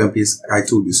just copy and paste, I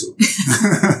told you so.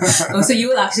 Oh, so you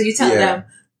will actually tell them,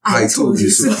 I told you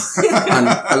so. And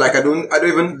like, I don't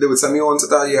even, they would send me on to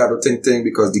that, yeah, I don't think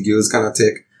because the girls kind of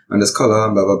take, and this color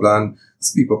and blah, blah, blah. And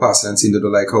people passing and saying they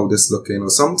don't like how this looking or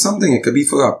something. It could be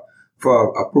for a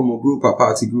promo group, a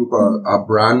party group, a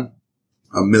brand,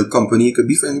 a milk company. It could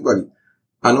be for anybody.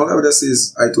 And all I would just say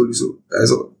is, I told you so.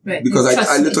 That's all. Right. Because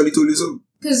I literally told you so.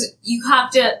 Because you have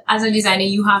to, as a designer,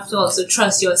 you have to also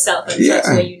trust yourself and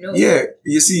trust what you know. Yeah.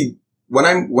 You see, when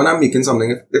I'm making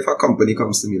something, if a company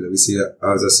comes to me, let me say,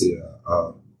 as I say,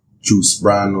 a juice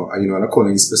brand or, I'm not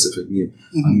calling any specific name,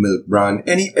 a milk brand,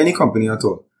 any company at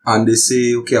all. And they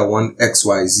say, okay, I want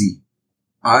XYZ.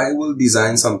 I will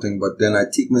design something, but then I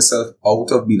take myself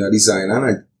out of being a designer and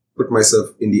I put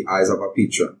myself in the eyes of a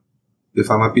patron. If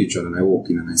I'm a patron and I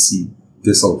walk in and I see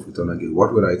this outfit on again,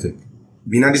 what would I think?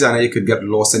 Being a designer, you could get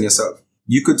lost in yourself.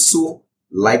 You could so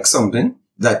like something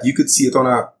that you could see it on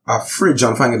a fridge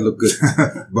and find it look good,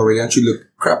 but really actually look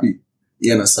crappy.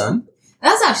 You understand?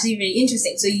 That's actually really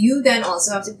interesting. So you then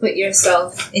also have to put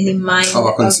yourself in the mind of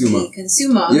a consumer,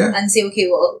 and say, okay,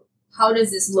 well, how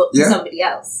does this look to somebody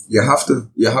else? You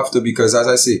have to, because as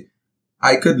I say,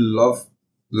 I could love,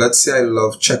 let's say I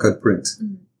love checkered print.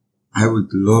 Mm-hmm. I would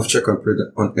love checkered print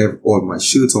on all my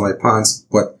shirts or my pants,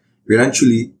 but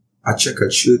eventually a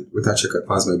checkered shirt with a checkered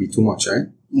pants might be too much, right?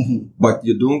 Mm-hmm. But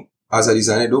you don't, as a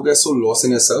designer, don't get so lost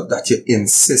in yourself that you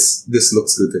insist this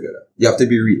looks good together. You have to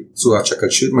be real. So a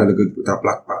checkered shirt might look good with a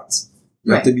black pants.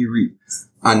 You have to be real.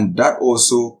 And that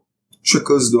also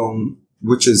trickles down,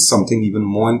 which is something even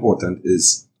more important,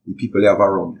 is the people you have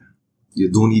around you.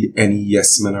 You don't need any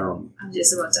yes men around you. I'm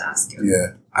just about to ask you.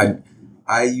 Yeah.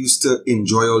 I used to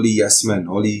enjoy all the yes men,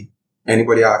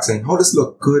 anybody asking, how does this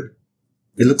look good?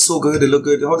 It looks so good, it look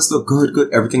good. How does this look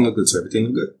good? Everything look good, so everything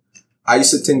look good. I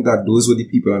used to think that those were the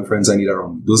people and friends I need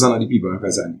around me. Those are not the people and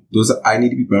friends I need. I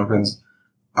need the people and friends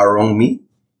around me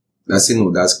that say,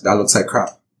 no, that looks like crap.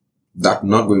 That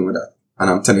not going with that. And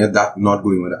I'm telling you, that not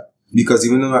going with that. Because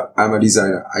even though I'm a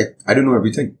designer, I don't know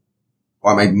everything.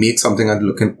 Or I might make something and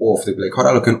looking off. They'll be like, how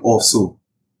that looking off so?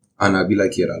 And I'll be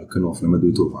like, yeah, that looking off. Let me do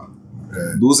it over.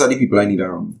 Those are the people I need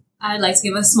around me. I'd like to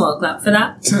give a small clap for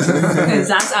that. Because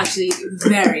that's actually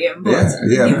very important.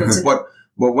 Yeah.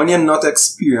 But when you're not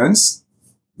experienced,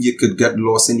 you could get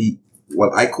lost in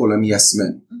I call them yes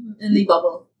men. Mm-hmm. In the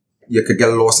bubble. You could get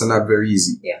lost in that very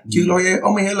easy. Yeah. You know,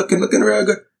 my hair looking real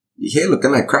good. Your hair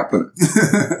looking like crap on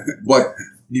it. But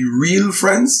the real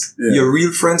friends, your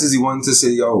real friends is the one to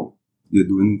say, yo, you're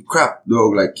doing crap,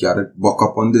 dog. Like, you had to buck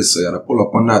up on this, or you had to pull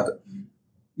up on that.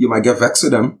 You might get vexed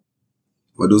with them,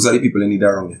 but those are the people you need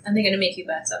around you. And they're going to make you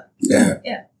better.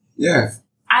 Yeah.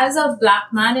 As a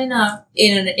black man in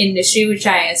an industry which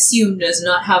I assume does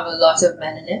not have a lot of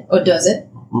men in it, or does it?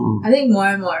 Mm-hmm. I think more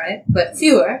and more, right? But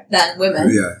fewer than women.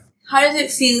 Yeah. How does it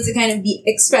feel to kind of be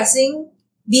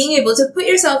being able to put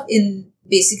yourself in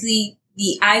basically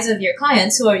the eyes of your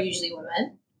clients, who are usually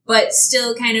women, but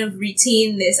still kind of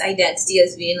retain this identity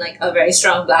as being like a very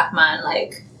strong black man,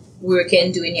 like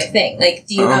working, doing your thing? Like,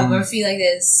 do you ever feel like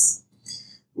this?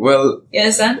 Well, you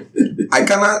understand? I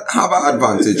cannot have an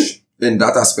advantage in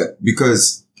that aspect,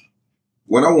 because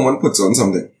when a woman puts on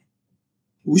something,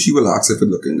 who she will ask if it's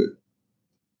looking good?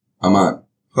 A man,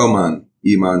 her man,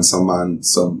 a man, some man.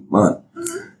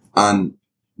 Mm-hmm. And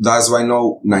that's why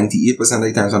now 98% of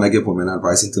the times when I give women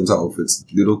advice in terms of outfits,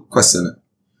 they don't question it.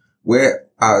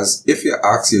 Whereas if you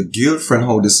ask your girlfriend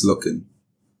how this looking,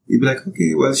 you'd be like,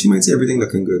 okay, well, she might say everything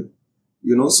looking good.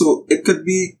 So it could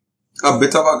be a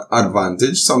bit of an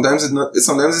advantage. Sometimes it's not.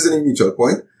 Sometimes it's in a mutual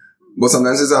point, but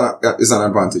sometimes it's an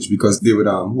advantage, because they would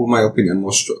hold my opinion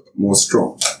more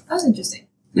strong. That's interesting.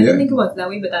 I didn't think about it that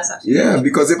way, but that's actually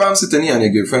because if I'm sitting here and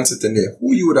your girlfriend sitting there,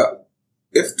 who you would have?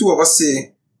 If two of us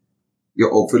say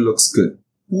your outfit looks good,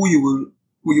 who you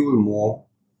will more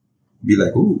be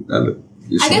like, ooh, that look.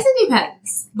 I guess it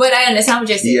depends, but I understand what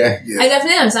you're saying. Yeah. I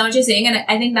definitely understand what you're saying, and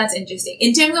I think that's interesting.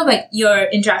 In terms of like your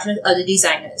interaction with other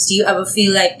designers, do you ever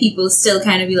feel like people still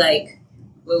kind of be like,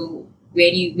 well, where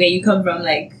you come from,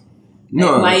 like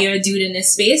why you're a dude in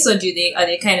this space, or are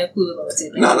they kind of cool about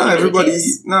it? Like,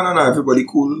 everybody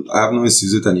cool. I have no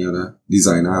issues with any other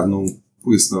designer. I have no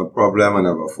personal problem. I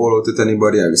never fall out with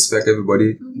anybody. I respect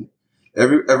everybody.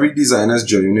 Mm-hmm. Every designer is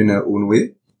genuine in their own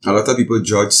way. A lot of people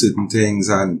judge certain things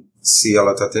and say a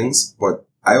lot of things, but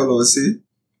I will always say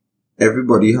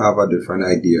everybody have a different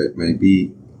idea. It might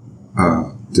be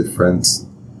a different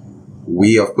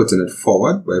way of putting it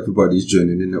forward, but everybody's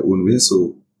genuine in their own way.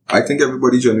 So I think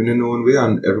everybody's genuine in their own way,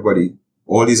 and everybody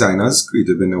all designers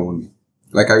creative in their own way.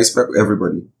 Like, I respect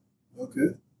everybody. Okay.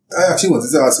 I actually wanted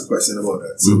to ask a question about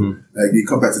that. So, like the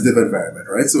competitive environment,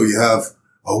 right? So you have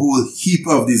a whole heap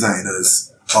of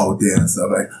designers out there and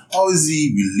stuff. Like, how is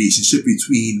the relationship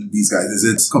between these guys? Is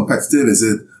it competitive? Is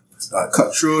it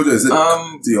cutthroat? Is it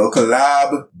do you all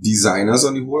collab? Designers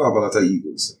on the whole have a lot of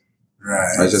egos.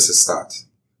 Right. That's just a start.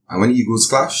 And when egos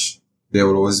clash, there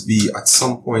will always be at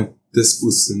some point this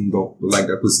person don't like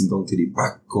that person down to the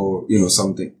back or,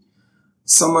 something.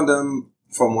 Some of them,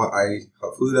 from what I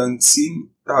have heard and seen,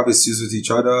 have issues with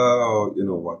each other or,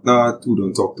 whatnot, who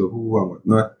don't talk to who and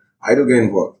whatnot. I don't get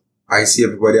involved. I see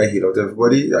everybody, I hear out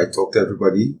everybody, I talk to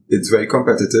everybody. It's very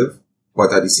competitive,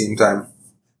 but at the same time,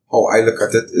 how I look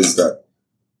at it is that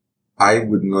I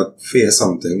would not fear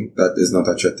something that is not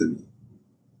a threat to me.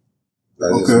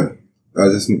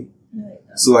 That's just me.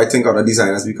 So I think other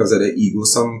designers, because of their ego,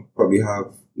 some probably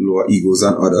have lower egos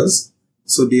than others.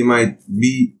 So they might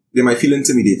feel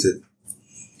intimidated.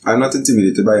 I'm not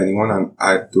intimidated by anyone, and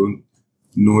I don't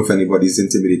know if anybody's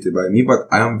intimidated by me, but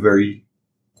I am very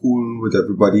cool with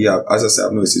everybody. As I said, I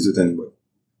have no issues with anybody.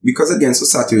 Because again, so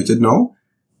saturated now,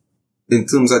 in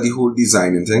terms of the whole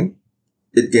designing thing,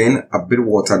 it gained a bit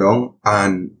watered down,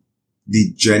 and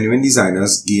the genuine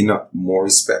designers gain more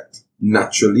respect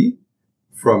naturally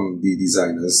from the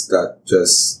designers that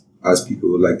just, as people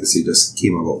would like to say, just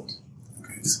came about.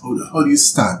 Okay, so how do you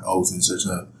stand out in such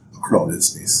a crowded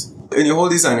space? In your whole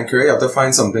designing career, you have to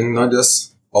find something, not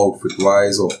just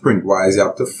outfit-wise or print-wise. You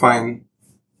have to find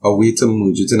a way to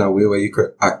merge it in a way where you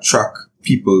could attract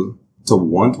people to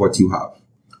want what you have.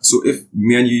 So if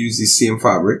me and you use the same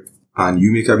fabric, and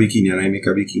you make a bikini and I make a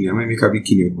bikini, I might make a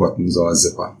bikini with buttons or a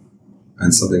zipper.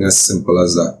 And something as simple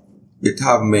as that. It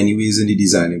have many ways in the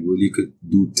designing world you could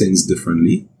do things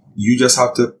differently. You just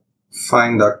have to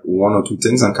find that one or two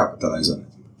things and capitalize on it.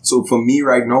 So for me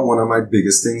right now, one of my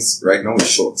biggest things right now is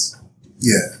shorts.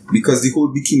 Yeah. Because the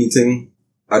whole bikini thing,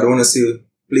 I don't want to say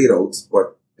played out,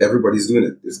 but everybody's doing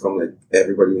it. It's come like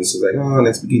everybody was just like,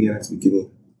 next bikini.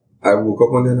 I woke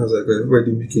up one day and I was like, everybody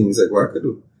doing bikinis. Like, what I could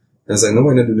do? And I was like, no,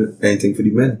 I'm not doing anything for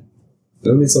the men.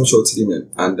 Let me make some shorts for the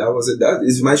men. And that was it. That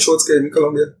is my shorts came in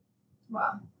Colombia.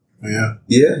 Wow. Yeah.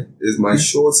 Yeah. Is my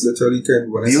shorts literally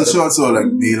came when male shorts or like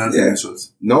male and female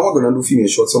shorts? Now I'm gonna do female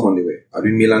shorts on Monday way. I'm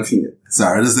doing male and female.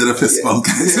 Sorry, I just did a fist bump.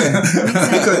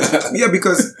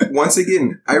 because once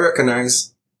again, I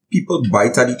recognize people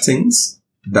bite at the things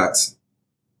that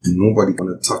nobody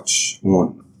gonna touch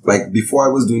on. Like before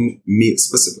I was doing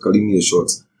specifically male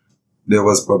shorts, there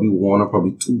was probably one or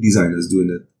probably two designers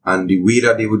doing it. And the way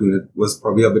that they were doing it was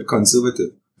probably a bit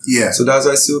conservative. Yeah. So that's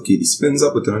why I say, okay, the spins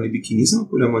up, put them on the bikinis and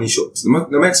put them on the shorts. Let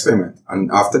me experiment.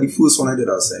 And after the first one I did,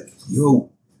 I was like,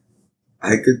 yo,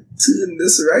 I could turn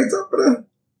this right up, bro.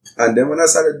 And then when I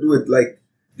started to do it, like,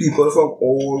 people from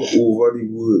all over the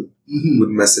world would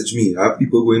message me. I have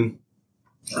people going,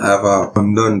 I have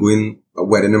I'm done going a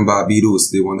wedding in Barbados.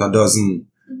 They want a dozen.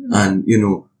 And,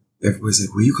 everybody's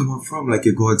like, where you coming from? Like,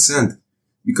 you're God sent.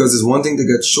 Because it's one thing to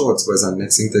get shorts, but it's the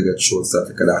next thing to get shorts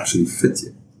that could actually fit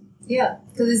you. Yeah,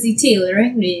 because it's the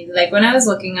tailoring. Like when I was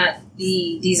looking at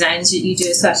the designs that you do,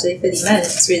 especially for the men,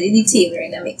 it's really the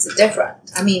tailoring that makes it different.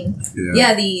 I mean, the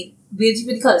way you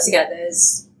put the colors together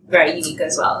is very unique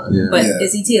as well. Yeah. But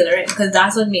it's the tailoring, because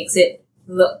that's what makes it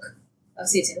look a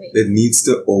certain way. It needs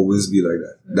to always be like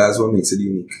that. That's what makes it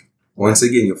unique. Once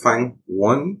again, you find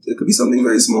one, it could be something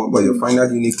very small, but you find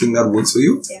that unique thing that works for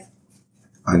you. Yeah.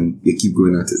 And you keep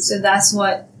going at it. So that's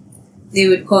what they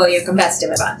would call your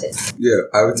competitive advantage. Yeah,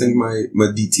 I would think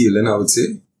my detailing, I would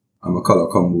say, I'm a color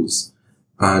combos.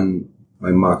 And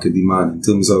my market demand in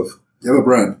terms of... You have a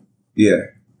brand? Yeah.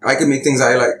 I can make things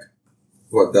I like,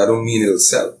 but that don't mean it'll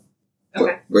sell.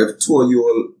 Okay. But if two of you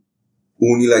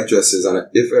all only like dresses, and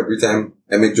if every time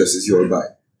I make dresses you all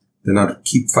buy, then I'd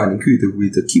keep finding creative way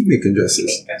to keep making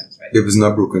dresses. Right. If it's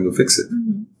not broken, to fix it.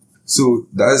 Mm-hmm. So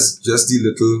that's just the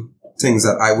little things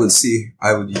that I would say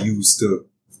I would use to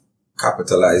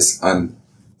capitalize and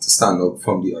to stand up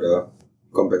from the other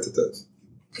competitors.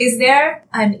 Is there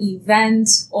an event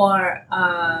or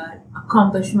an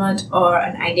accomplishment or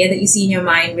an idea that you see in your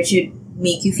mind which would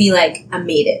make you feel like I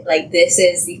made it? Like this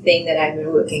is the thing that I've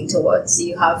been working towards. Do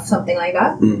you have something like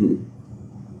that? Mm-hmm.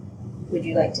 Would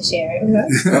you like to share it with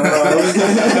us?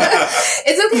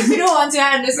 It's okay if you don't want to.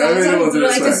 I understand. I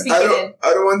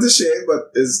don't want to share,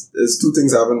 but it's two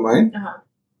things I have in mind. Uh-huh.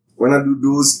 When I do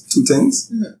those two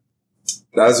things,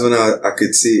 that's when I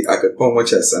could say, I could pump my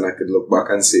chest and I could look back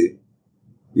and say,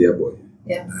 yeah, boy.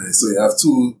 Yeah. So you have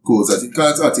two goals that you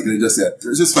can't articulate just yet.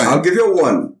 It's just fine. I'll give you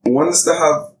one. One is to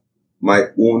have my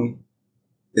own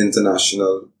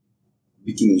international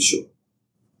bikini show.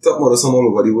 top models from all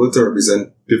over the world to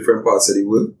represent different parts of the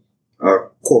world. A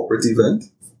corporate event,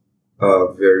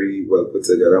 very well put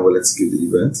together and well executed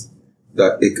event,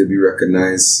 that it could be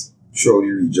recognized throughout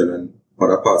the region and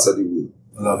other parts of the world.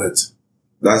 I love it.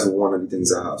 That's one of the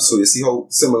things I have. So you see how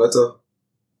similar to,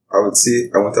 I would say,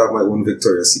 I want to have my own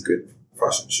Victoria's Secret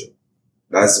fashion show.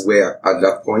 That's where, at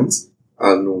that point,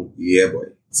 I'll know, yeah,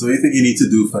 boy. So what do you think you need to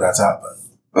do for that to happen?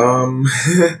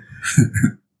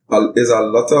 There's a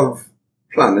lot of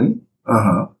planning,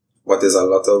 but there's a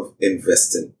lot of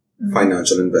investing,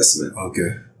 financial investment.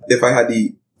 Okay. If I had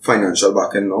the financial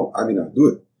backing now, I mean, I'd do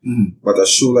it. But a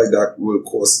show like that will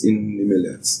cost in the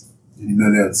millions. In the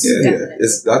millions. Yeah.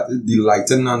 It's that the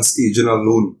lighting and staging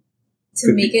alone.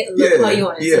 To make it look how you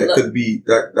want it to look. Yeah, it could be,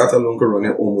 that alone could run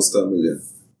you almost $1 million.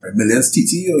 Right, millions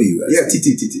TT or US? Yeah,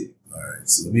 TT. Alright,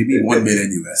 so maybe 1 million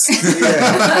US.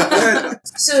 Yeah.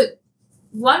 So,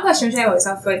 one question which I always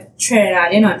have for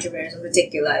Trinidadian entrepreneurs in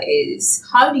particular is,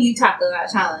 how do you tackle that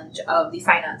challenge of the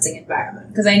financing environment?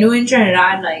 Because I know in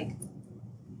Trinidad, like,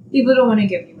 people don't want to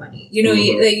give you money. You know,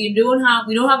 we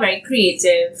don't have very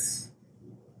creative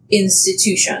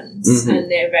institutions,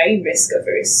 and they're very risk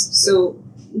averse. So,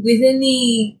 within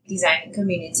the design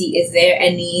community, is there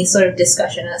any sort of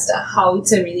discussion as to how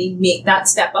to really make that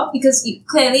step up? Because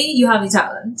clearly you have the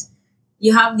talent,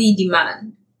 you have the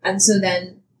demand, and so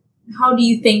then how do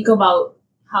you think about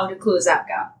how to close that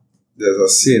gap? There's a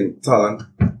saying, talent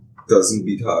doesn't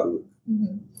beat hard work.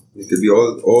 You could be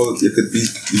you could be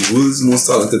the world's most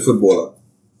talented footballer,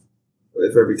 but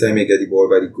if every time you get the ball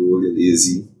by the goal, you're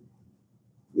lazy,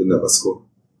 you'll never score.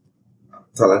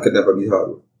 Talent could never beat hard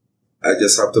work. I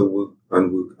just have to work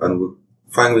and work and work.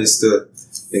 Find ways to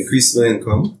increase my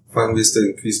income, find ways to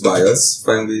increase buyers,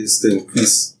 find ways to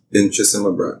increase interest in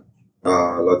my brand.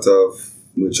 A lot of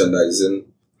merchandising,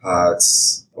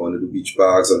 hats, I want to do beach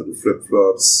bags, I want to do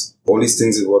flip-flops. All these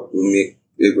things is what will make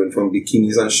it going from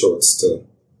bikinis and shorts to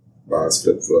bags,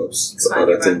 flip-flops, to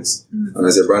other things. And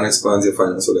as your brand expands, your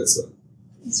finance will expand.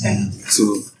 That's right. So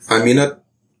I may not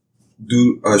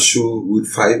do a show with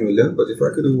 5 million, but if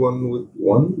I could do one with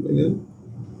 1 million,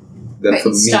 then But for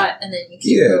you me, start and then you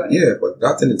keep growing. yeah, but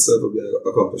that in itself will be an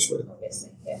accomplishment. Obviously,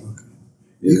 yeah.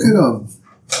 You could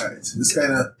alright, just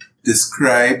kind of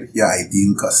describe your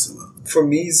ideal customer. For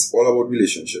me, it's all about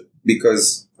relationship,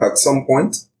 because at some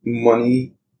point,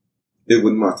 money, it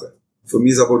wouldn't matter. For me,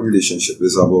 it's about relationship.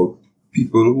 It's about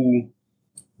people who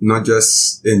not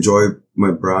just enjoy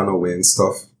my brand or wearing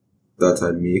stuff that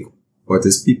I make, but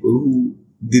it's people who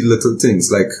did little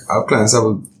things. Like, our clients have,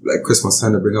 like, Christmas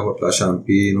time, they bring up a glass of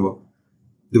champagne, or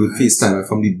they would FaceTime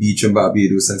from the beach in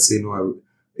Barbados and say, how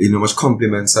much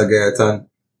compliments I get. And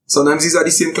sometimes these are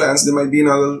the same clients. They might be in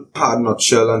a little hard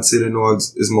nutshell and say,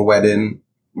 it's my wedding,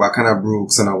 but I kind of broke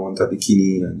and I want a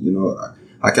bikini, and,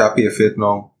 I can't pay for it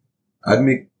now. I'd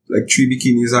make like 3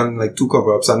 bikinis and like 2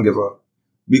 cover-ups and give her.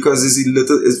 Because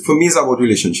for me, it's about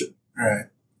relationship. Right.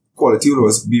 Quality will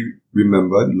always be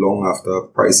remembered long after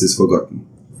price is forgotten.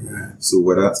 Yeah. So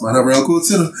whether... That's man, a real cool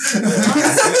too.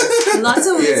 Lots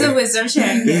of words of wisdom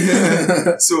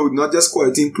sharing. So not just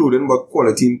quality in clothing, but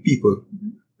quality in people.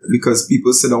 Because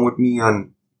people sit down with me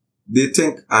and they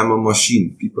think I'm a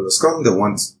machine. People just come, they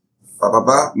want,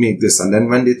 make this. And then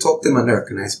when they talk to them and they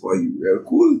recognize, boy, you real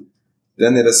cool.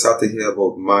 Then they just start to hear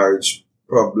about marriage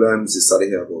problems. They start to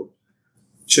hear about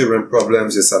children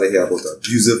problems. They start to hear about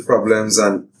abusive problems.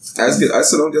 And I sit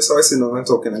down just how I sit down and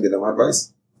talking and get them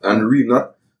advice. And read,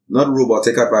 not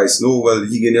robotic advice. No, well,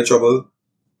 he get in trouble.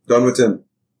 Done with him.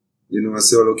 I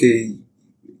say, well, okay,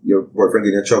 your boyfriend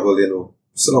get in trouble,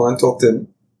 sit down and talk to him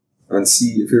and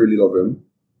see if you really love him.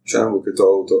 Try and work it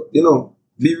out.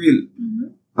 Be real.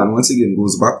 And once again,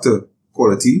 goes back to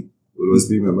quality. Will always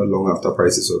be remembered long after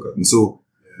prices are forgotten. So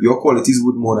your quality is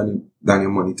worth more than your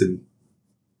money to me.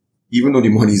 Even though the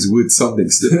money is worth something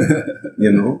still.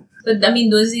 But I mean,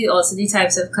 those are also the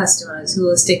types of customers who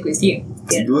will stick with you.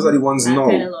 Those are the ones that now.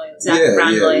 Kind of loyalty, that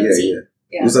brand loyalty.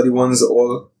 Yeah. Those are the ones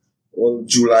all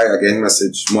July again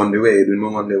message. Monday way, you doing my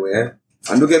Monday way.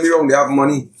 And don't get me wrong, they have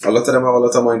money. A lot of them have a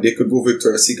lot of money. They could go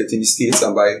Victoria's Secret in the States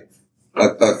and buy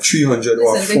a 300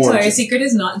 or 400. Victoria's Secret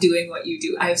is not doing what you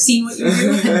do. I've seen what you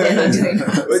do, and they're not doing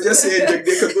that. But just saying,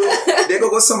 they could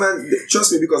go somewhere.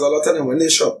 Trust me, because a lot of them when they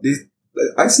shop,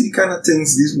 I see the kind of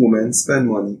things these women spend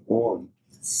money on.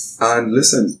 And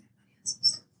listen,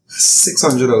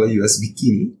 $600 US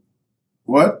bikini.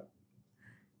 What?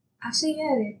 Actually,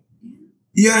 yeah.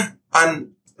 Yeah,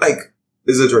 and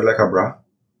is it like a bra?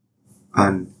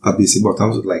 And a basic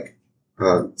bottoms with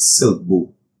a silk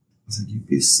bow. I was like, you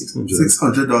pay $600?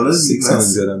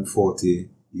 $640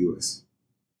 US.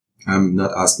 I'm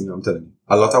not asking you, I'm telling you.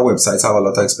 A lot of websites have a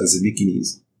lot of expensive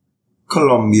bikinis.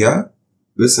 Colombia,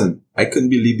 listen, I couldn't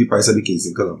believe the price of bikinis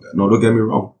in Colombia. No, don't get me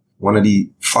wrong. One of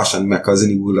the fashion meccas in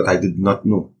the world that I did not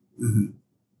know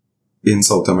in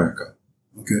South America.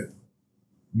 Okay.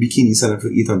 Bikini selling for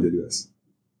 $800.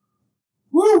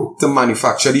 Woo! To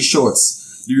manufacture the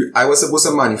shorts. I was supposed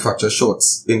to manufacture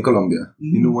shorts in Colombia.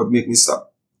 You know what made me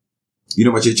stop? You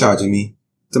know what you're charging me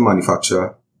to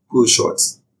manufacture cool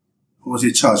shorts? How much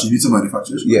they charging you to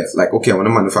manufacture? Yeah, like, okay, I want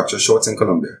to manufacture shorts in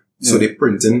Colombia. So they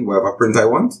print in whatever print I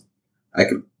want. I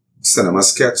could send them a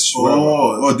sketch.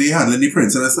 Oh, they handling the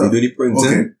printing and stuff? They do the printing.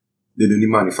 Okay. They do the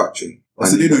manufacturing.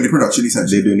 So they're doing the production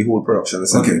essentially? They're doing the whole production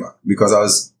essentially. Okay. Because I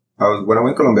was when I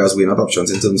went to Colombia, I was weighing out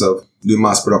options in terms of doing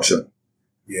mass production.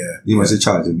 Yeah. You know what they're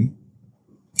charging me?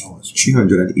 How much?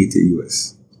 $380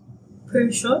 US.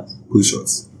 Per short? Per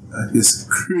shorts. That is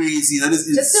crazy. That is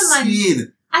Just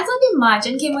insane. I thought the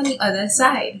margin came on the other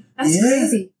side. That's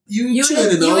crazy. You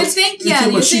would think,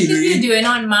 if you're doing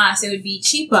on mass, it would be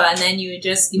cheaper, and then you would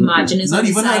just, the margin is not on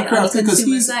the even side, handcrafted, on the because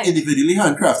consumer he's side. individually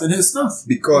handcrafting his stuff.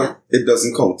 Because it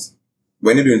doesn't count.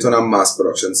 When you're doing it on a mass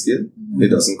production scale, it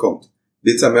doesn't count.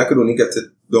 They tell me I could only get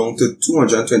it down to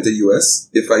 220 US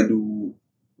if I do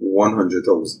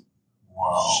 100,000.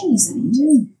 Wow.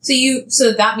 Jeez.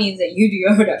 So that means that you do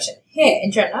your production here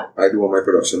in Trinidad? I do all my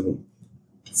production home.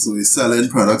 So we're selling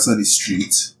products on the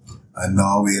street, and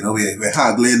now we're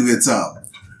haggling with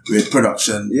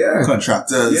production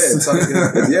contractors.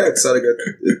 Yeah, it's starting to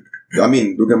get. I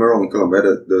mean, don't get me wrong, Colombia,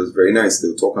 they're very nice.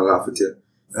 They'll talk and laugh at you.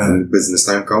 When business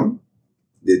time come,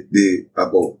 they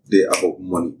about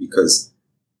money, because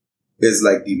it's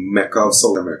like the Mecca of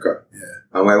South America. Yeah.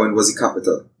 And why I went was the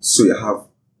capital. So you have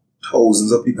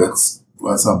thousands of people.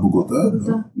 What's that,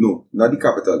 Bogota? No, not the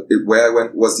capital. Where I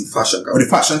went was the fashion capital. Oh, the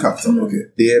fashion capital,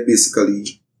 okay. There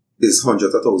basically is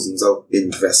hundreds of thousands of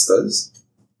investors,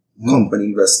 company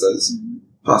investors,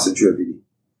 passing through every day.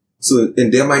 So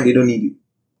in their mind, they don't need you.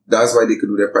 That's why they could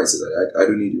do their prices. I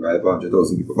don't need you. I have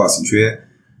 100,000 people passing through here.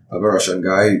 I have a Russian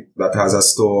guy that has a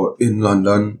store in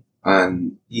London,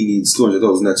 and he needs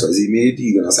 200,000 extras. He made,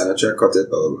 he's going to sign a check, cut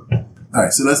it, blah, blah, blah.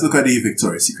 Alright, so let's look at the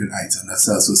Victoria's Secret item that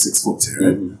sells for $640,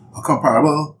 right? A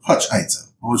comparable Hutch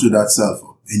item, how much would that sell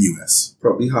for in US?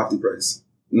 Probably half the price.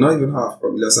 Not even half,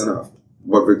 probably less than half.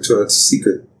 But Victoria's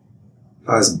Secret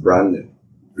has branding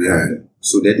behind it.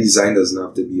 So their design doesn't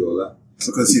have to be all that.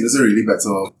 So consumers are really better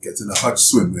off getting a Hutch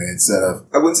swimwear instead of...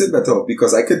 I wouldn't say better off,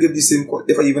 because I could give the same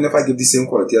quality, even if I give the same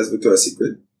quality as Victoria's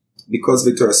Secret, because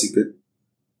Victoria's Secret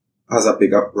has a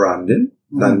bigger branding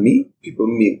than me, people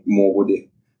make more with it.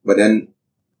 But then,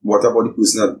 what about the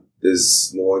person that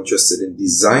is more interested in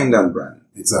design than brand?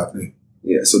 Exactly.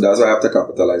 Yeah, so that's why I have to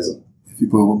capitalize on. If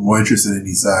people are more interested in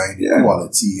design,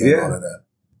 quality, and all of that.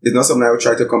 It's not something I would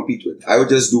try to compete with. I would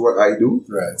just do what I do.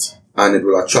 Right. And it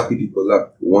will attract the people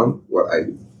that want what I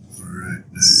do. Right.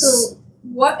 Nice. So,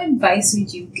 what advice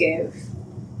would you give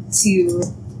to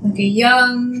like a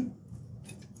young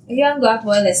black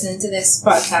boy listening to this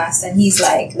podcast, and he's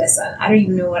like, listen, I don't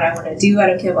even know what I want to do. I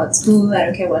don't care about school. I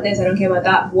don't care about this. I don't care about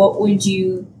that. What would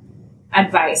you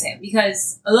advise him?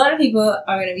 Because a lot of people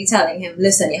are going to be telling him,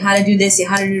 listen, you had to do this, you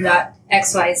had to do that,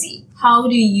 X, Y, Z. How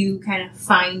do you kind of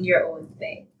find your own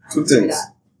thing? Two things.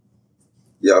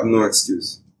 You have no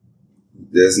excuse.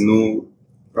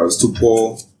 I was too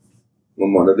poor. My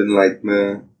mother didn't like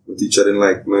me. My teacher didn't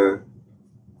like me.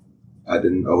 I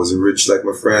wasn't rich like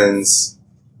my friends.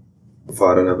 My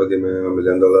father never gave me $1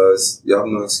 million. You have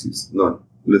no excuse. None.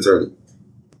 Literally.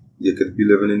 You could be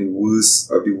living in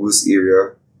the worst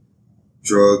area.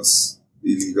 Drugs,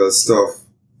 illegal stuff.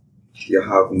 You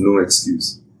have no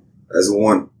excuse. That's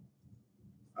one.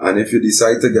 And if you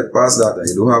decide to get past that, and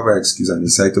you don't have an excuse, and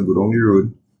decide to go down the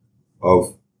road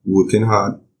of working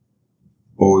hard,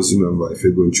 always remember, if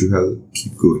you're going through hell,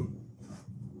 keep going.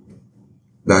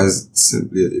 That is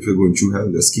simply it. If you're going through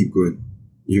hell, just keep going.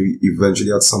 You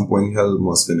eventually, at some point, hell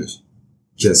must finish.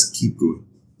 Just keep going.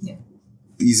 Yeah.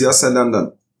 Easier said than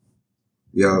done.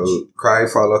 You'll cry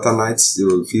for a lot of nights.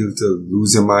 You'll feel to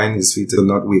lose your mind. You'll feel to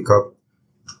not wake up.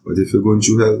 But if you're going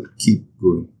through hell, keep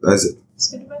going. That's it.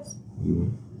 That's good advice.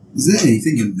 Is there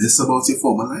anything you miss about your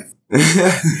former life? A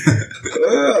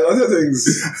lot of things.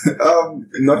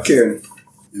 Not caring.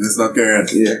 You miss not caring?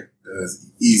 Yeah.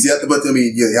 Easier, but I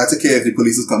mean, you have to care if the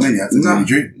police is coming. You have to really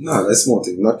drink. No, that's small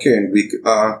thing. Not caring. We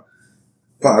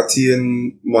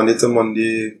partying Monday to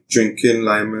Monday, drinking,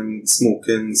 liming,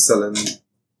 smoking, selling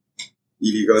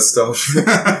illegal stuff,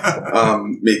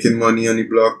 making money on the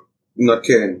block. Not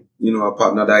caring. You know, our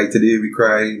partner died today, we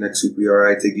cry. Next week we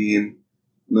alright again.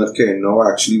 Not caring. Now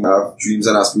I actually have dreams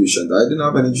and aspirations. I didn't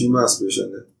have any dream or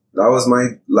aspiration. That was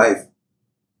my life.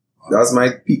 That was my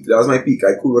peak.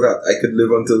 I cool with that. I could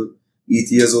live until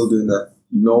 8 years old doing that.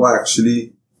 Now I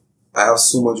have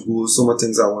so much goals, so much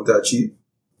things I want to achieve.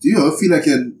 Do you ever feel like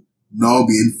you're now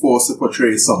being forced to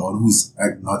portray someone who's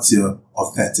like not your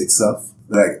authentic self?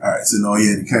 Like, alright, so now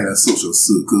you're in kind of social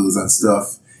circles and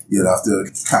stuff. You'll have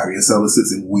to carry yourself a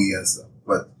certain way and stuff.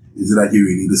 But is it like you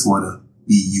really just want to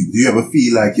be you? Do you ever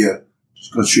feel like you're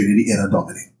portraying the inner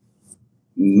Dominic?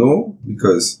 No,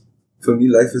 because for me,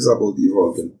 life is about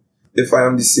evolving. If I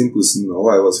am the same person now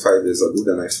I was 5 years ago,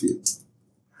 then I fail.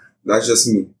 That's just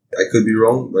me. I could be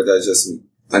wrong, but that's just me.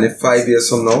 And if 5 years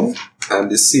from now, I'm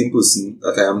the same person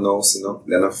that I am now,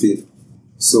 then I fail.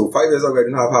 So 5 years ago, I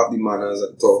didn't have half the manners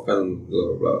and talk and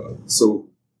blah, blah, blah. So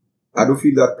I don't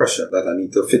feel that pressure that I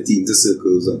need to fit into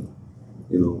circles and,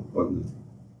 whatnot.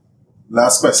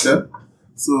 Last question.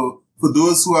 So for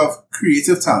those who have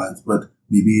creative talent, but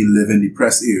maybe live in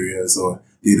depressed areas or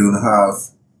they don't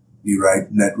have the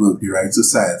right network, the right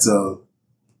societal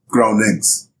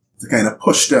groundings to kind of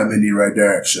push them in the right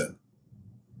direction,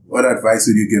 what advice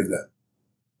would you give them?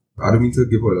 I don't mean to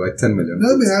give away like 10 million. No,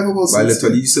 I have about I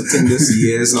literally used to think this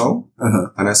years now, Uh-huh.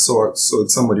 and I saw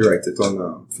somebody write it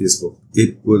on Facebook.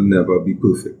 It will never be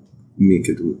perfect. Make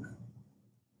it work.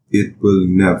 It will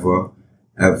never,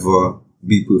 ever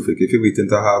be perfect. If you're waiting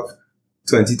to have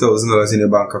 $20,000 in your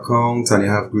bank account, and you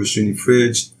have groceries in the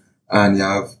fridge, and you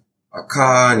have a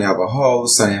car, and you have a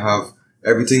house, and you have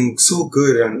everything so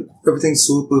good, and everything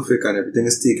so perfect, and everything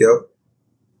is taken care of,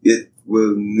 it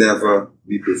will never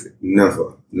be perfect.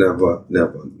 Never, never,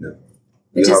 never, never.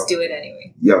 But just do it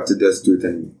anyway. You have to just do it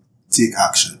anyway. Take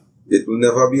action. It will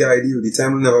never be ideal. The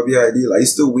time will never be ideal. I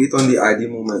used to wait on the ideal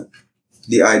moment.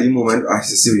 The ideal moment, I used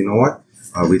to say, you know what?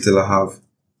 I'll wait till I have,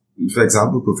 for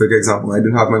example, perfect example, I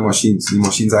don't have my machines. The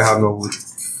machines I have now worth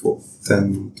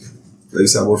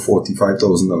let's say about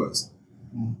 $45,000.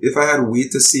 If I had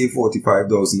wait to save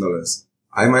 $45,000,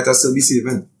 I might have still be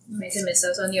saving. You might have missed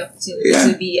out on the opportunity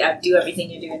to do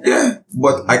everything you're doing now. Yeah,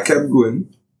 but I kept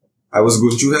going. I was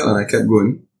going through hell and I kept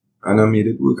going. And I made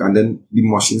it work. And then the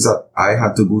machines that I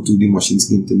had to go to, the machines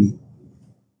came to me.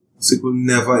 So it will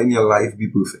never in your life be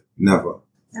perfect. Never.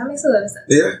 That makes a lot of sense.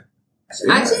 Yeah.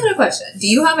 I actually had a question. Do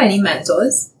you have any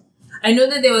mentors? I know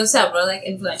that there were several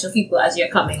influential people as you're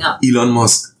coming up. Elon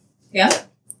Musk. Yeah?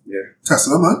 Yeah.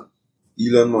 Tesla, man.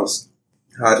 Elon Musk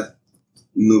had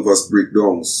nervous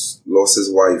breakdowns, lost his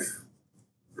wife,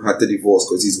 had to divorce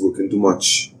because he's working too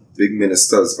much. Big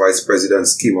ministers, vice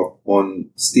presidents came up on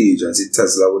stage and said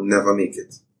Tesla will never make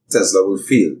it. Tesla will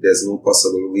fail. There's no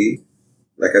possible way.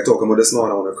 Like I talk about this now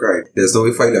and I want to cry. There's no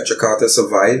way for electric car to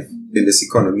survive in this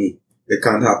economy. It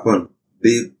can't happen.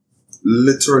 They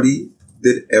literally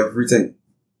did everything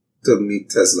to make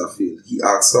Tesla fail. He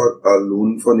asked for a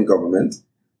loan from the government.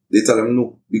 They tell him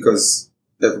no because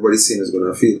everybody's saying it's going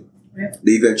to fail. Yeah.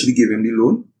 They eventually gave him the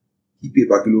loan. He paid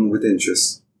back the loan with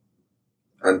interest.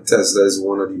 And Tesla is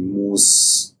one of the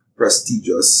most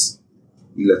prestigious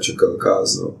electrical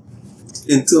cars now.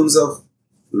 In terms of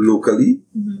locally,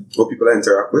 what people I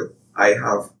interact with, I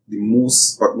have the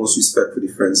utmost respect for the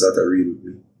friends that are real with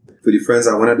me. For the friends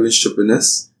I want to do in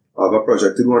shippiness, I have a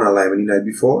project to do on alignment the night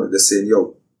before. They're saying,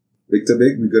 yo, big to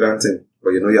big, we good on thing.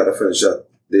 But you had to finish that.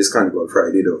 There's Carnival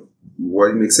Friday though.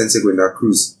 What makes sense to go in that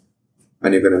cruise?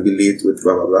 And you're going to be late with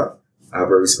blah, blah, blah. I have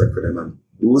a respect for them, man.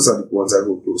 Those are the ones I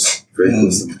hold close. Very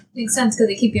close to me. Makes sense because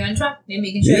they keep you on track. They're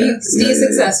making sure you stay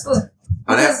successful.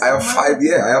 And I have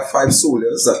 5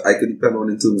 soldiers that I could depend on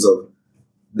in terms of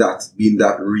that, being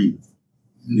that real.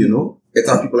 You know? It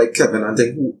have people like Kevin and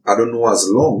think, who I don't know as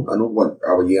long. I know what,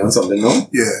 our year and something now.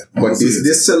 Yeah. But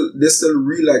they still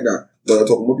real like that. But I'm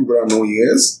talking about people that know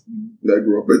years that I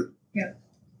grew up with. Yeah.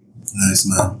 Nice,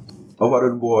 man. I want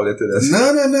to ball into this.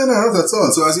 No, that's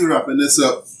all. So as you're wrapping this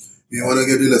up, we want to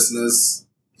give the listeners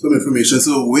some information.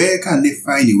 So where can they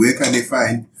find you? Where can they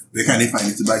find you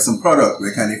to buy some product?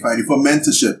 Where can they find you for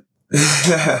mentorship?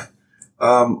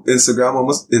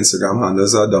 Instagram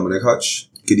handles are Dominic Hutch.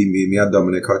 You can email me at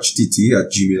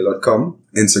dominichutcht@gmail.com.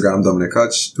 Instagram Dominic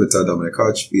Hutch, Twitter Dominic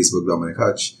Hutch, Facebook Dominic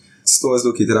Hutch. Store is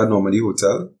located at Normandy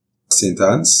Hotel, St.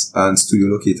 Anne's, and studio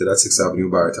located at 6th Avenue,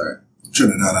 Barretire.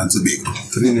 Trinidad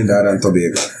and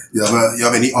Tobago. You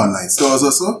have any online stores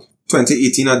also?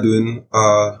 2018 are doing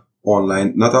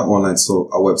online, not an online store,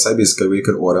 a website basically where you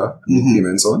could order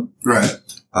payments on. Right.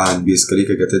 And basically you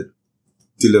could get it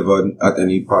delivered at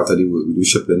any part of the world. We do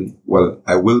shipping. Well,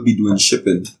 I will be doing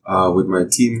shipping with my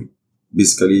team,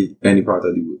 basically any part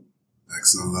of the world.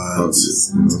 Excellent.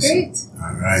 Sounds great.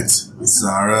 All right.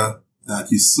 Zara,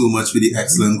 Thank you so much for the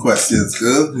excellent questions,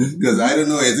 girl. Because I don't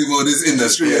know anything about this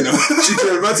industry, you know. She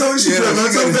can run some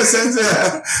percent.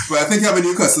 But I think you have a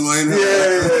new customer in her.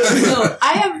 No,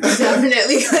 I am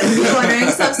definitely going to be ordering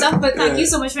some stuff, but thank you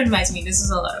so much for inviting me. This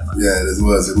was a lot of fun. Yeah, it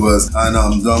was.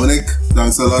 And Dominic,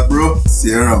 thanks a lot, bro. See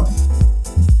you around.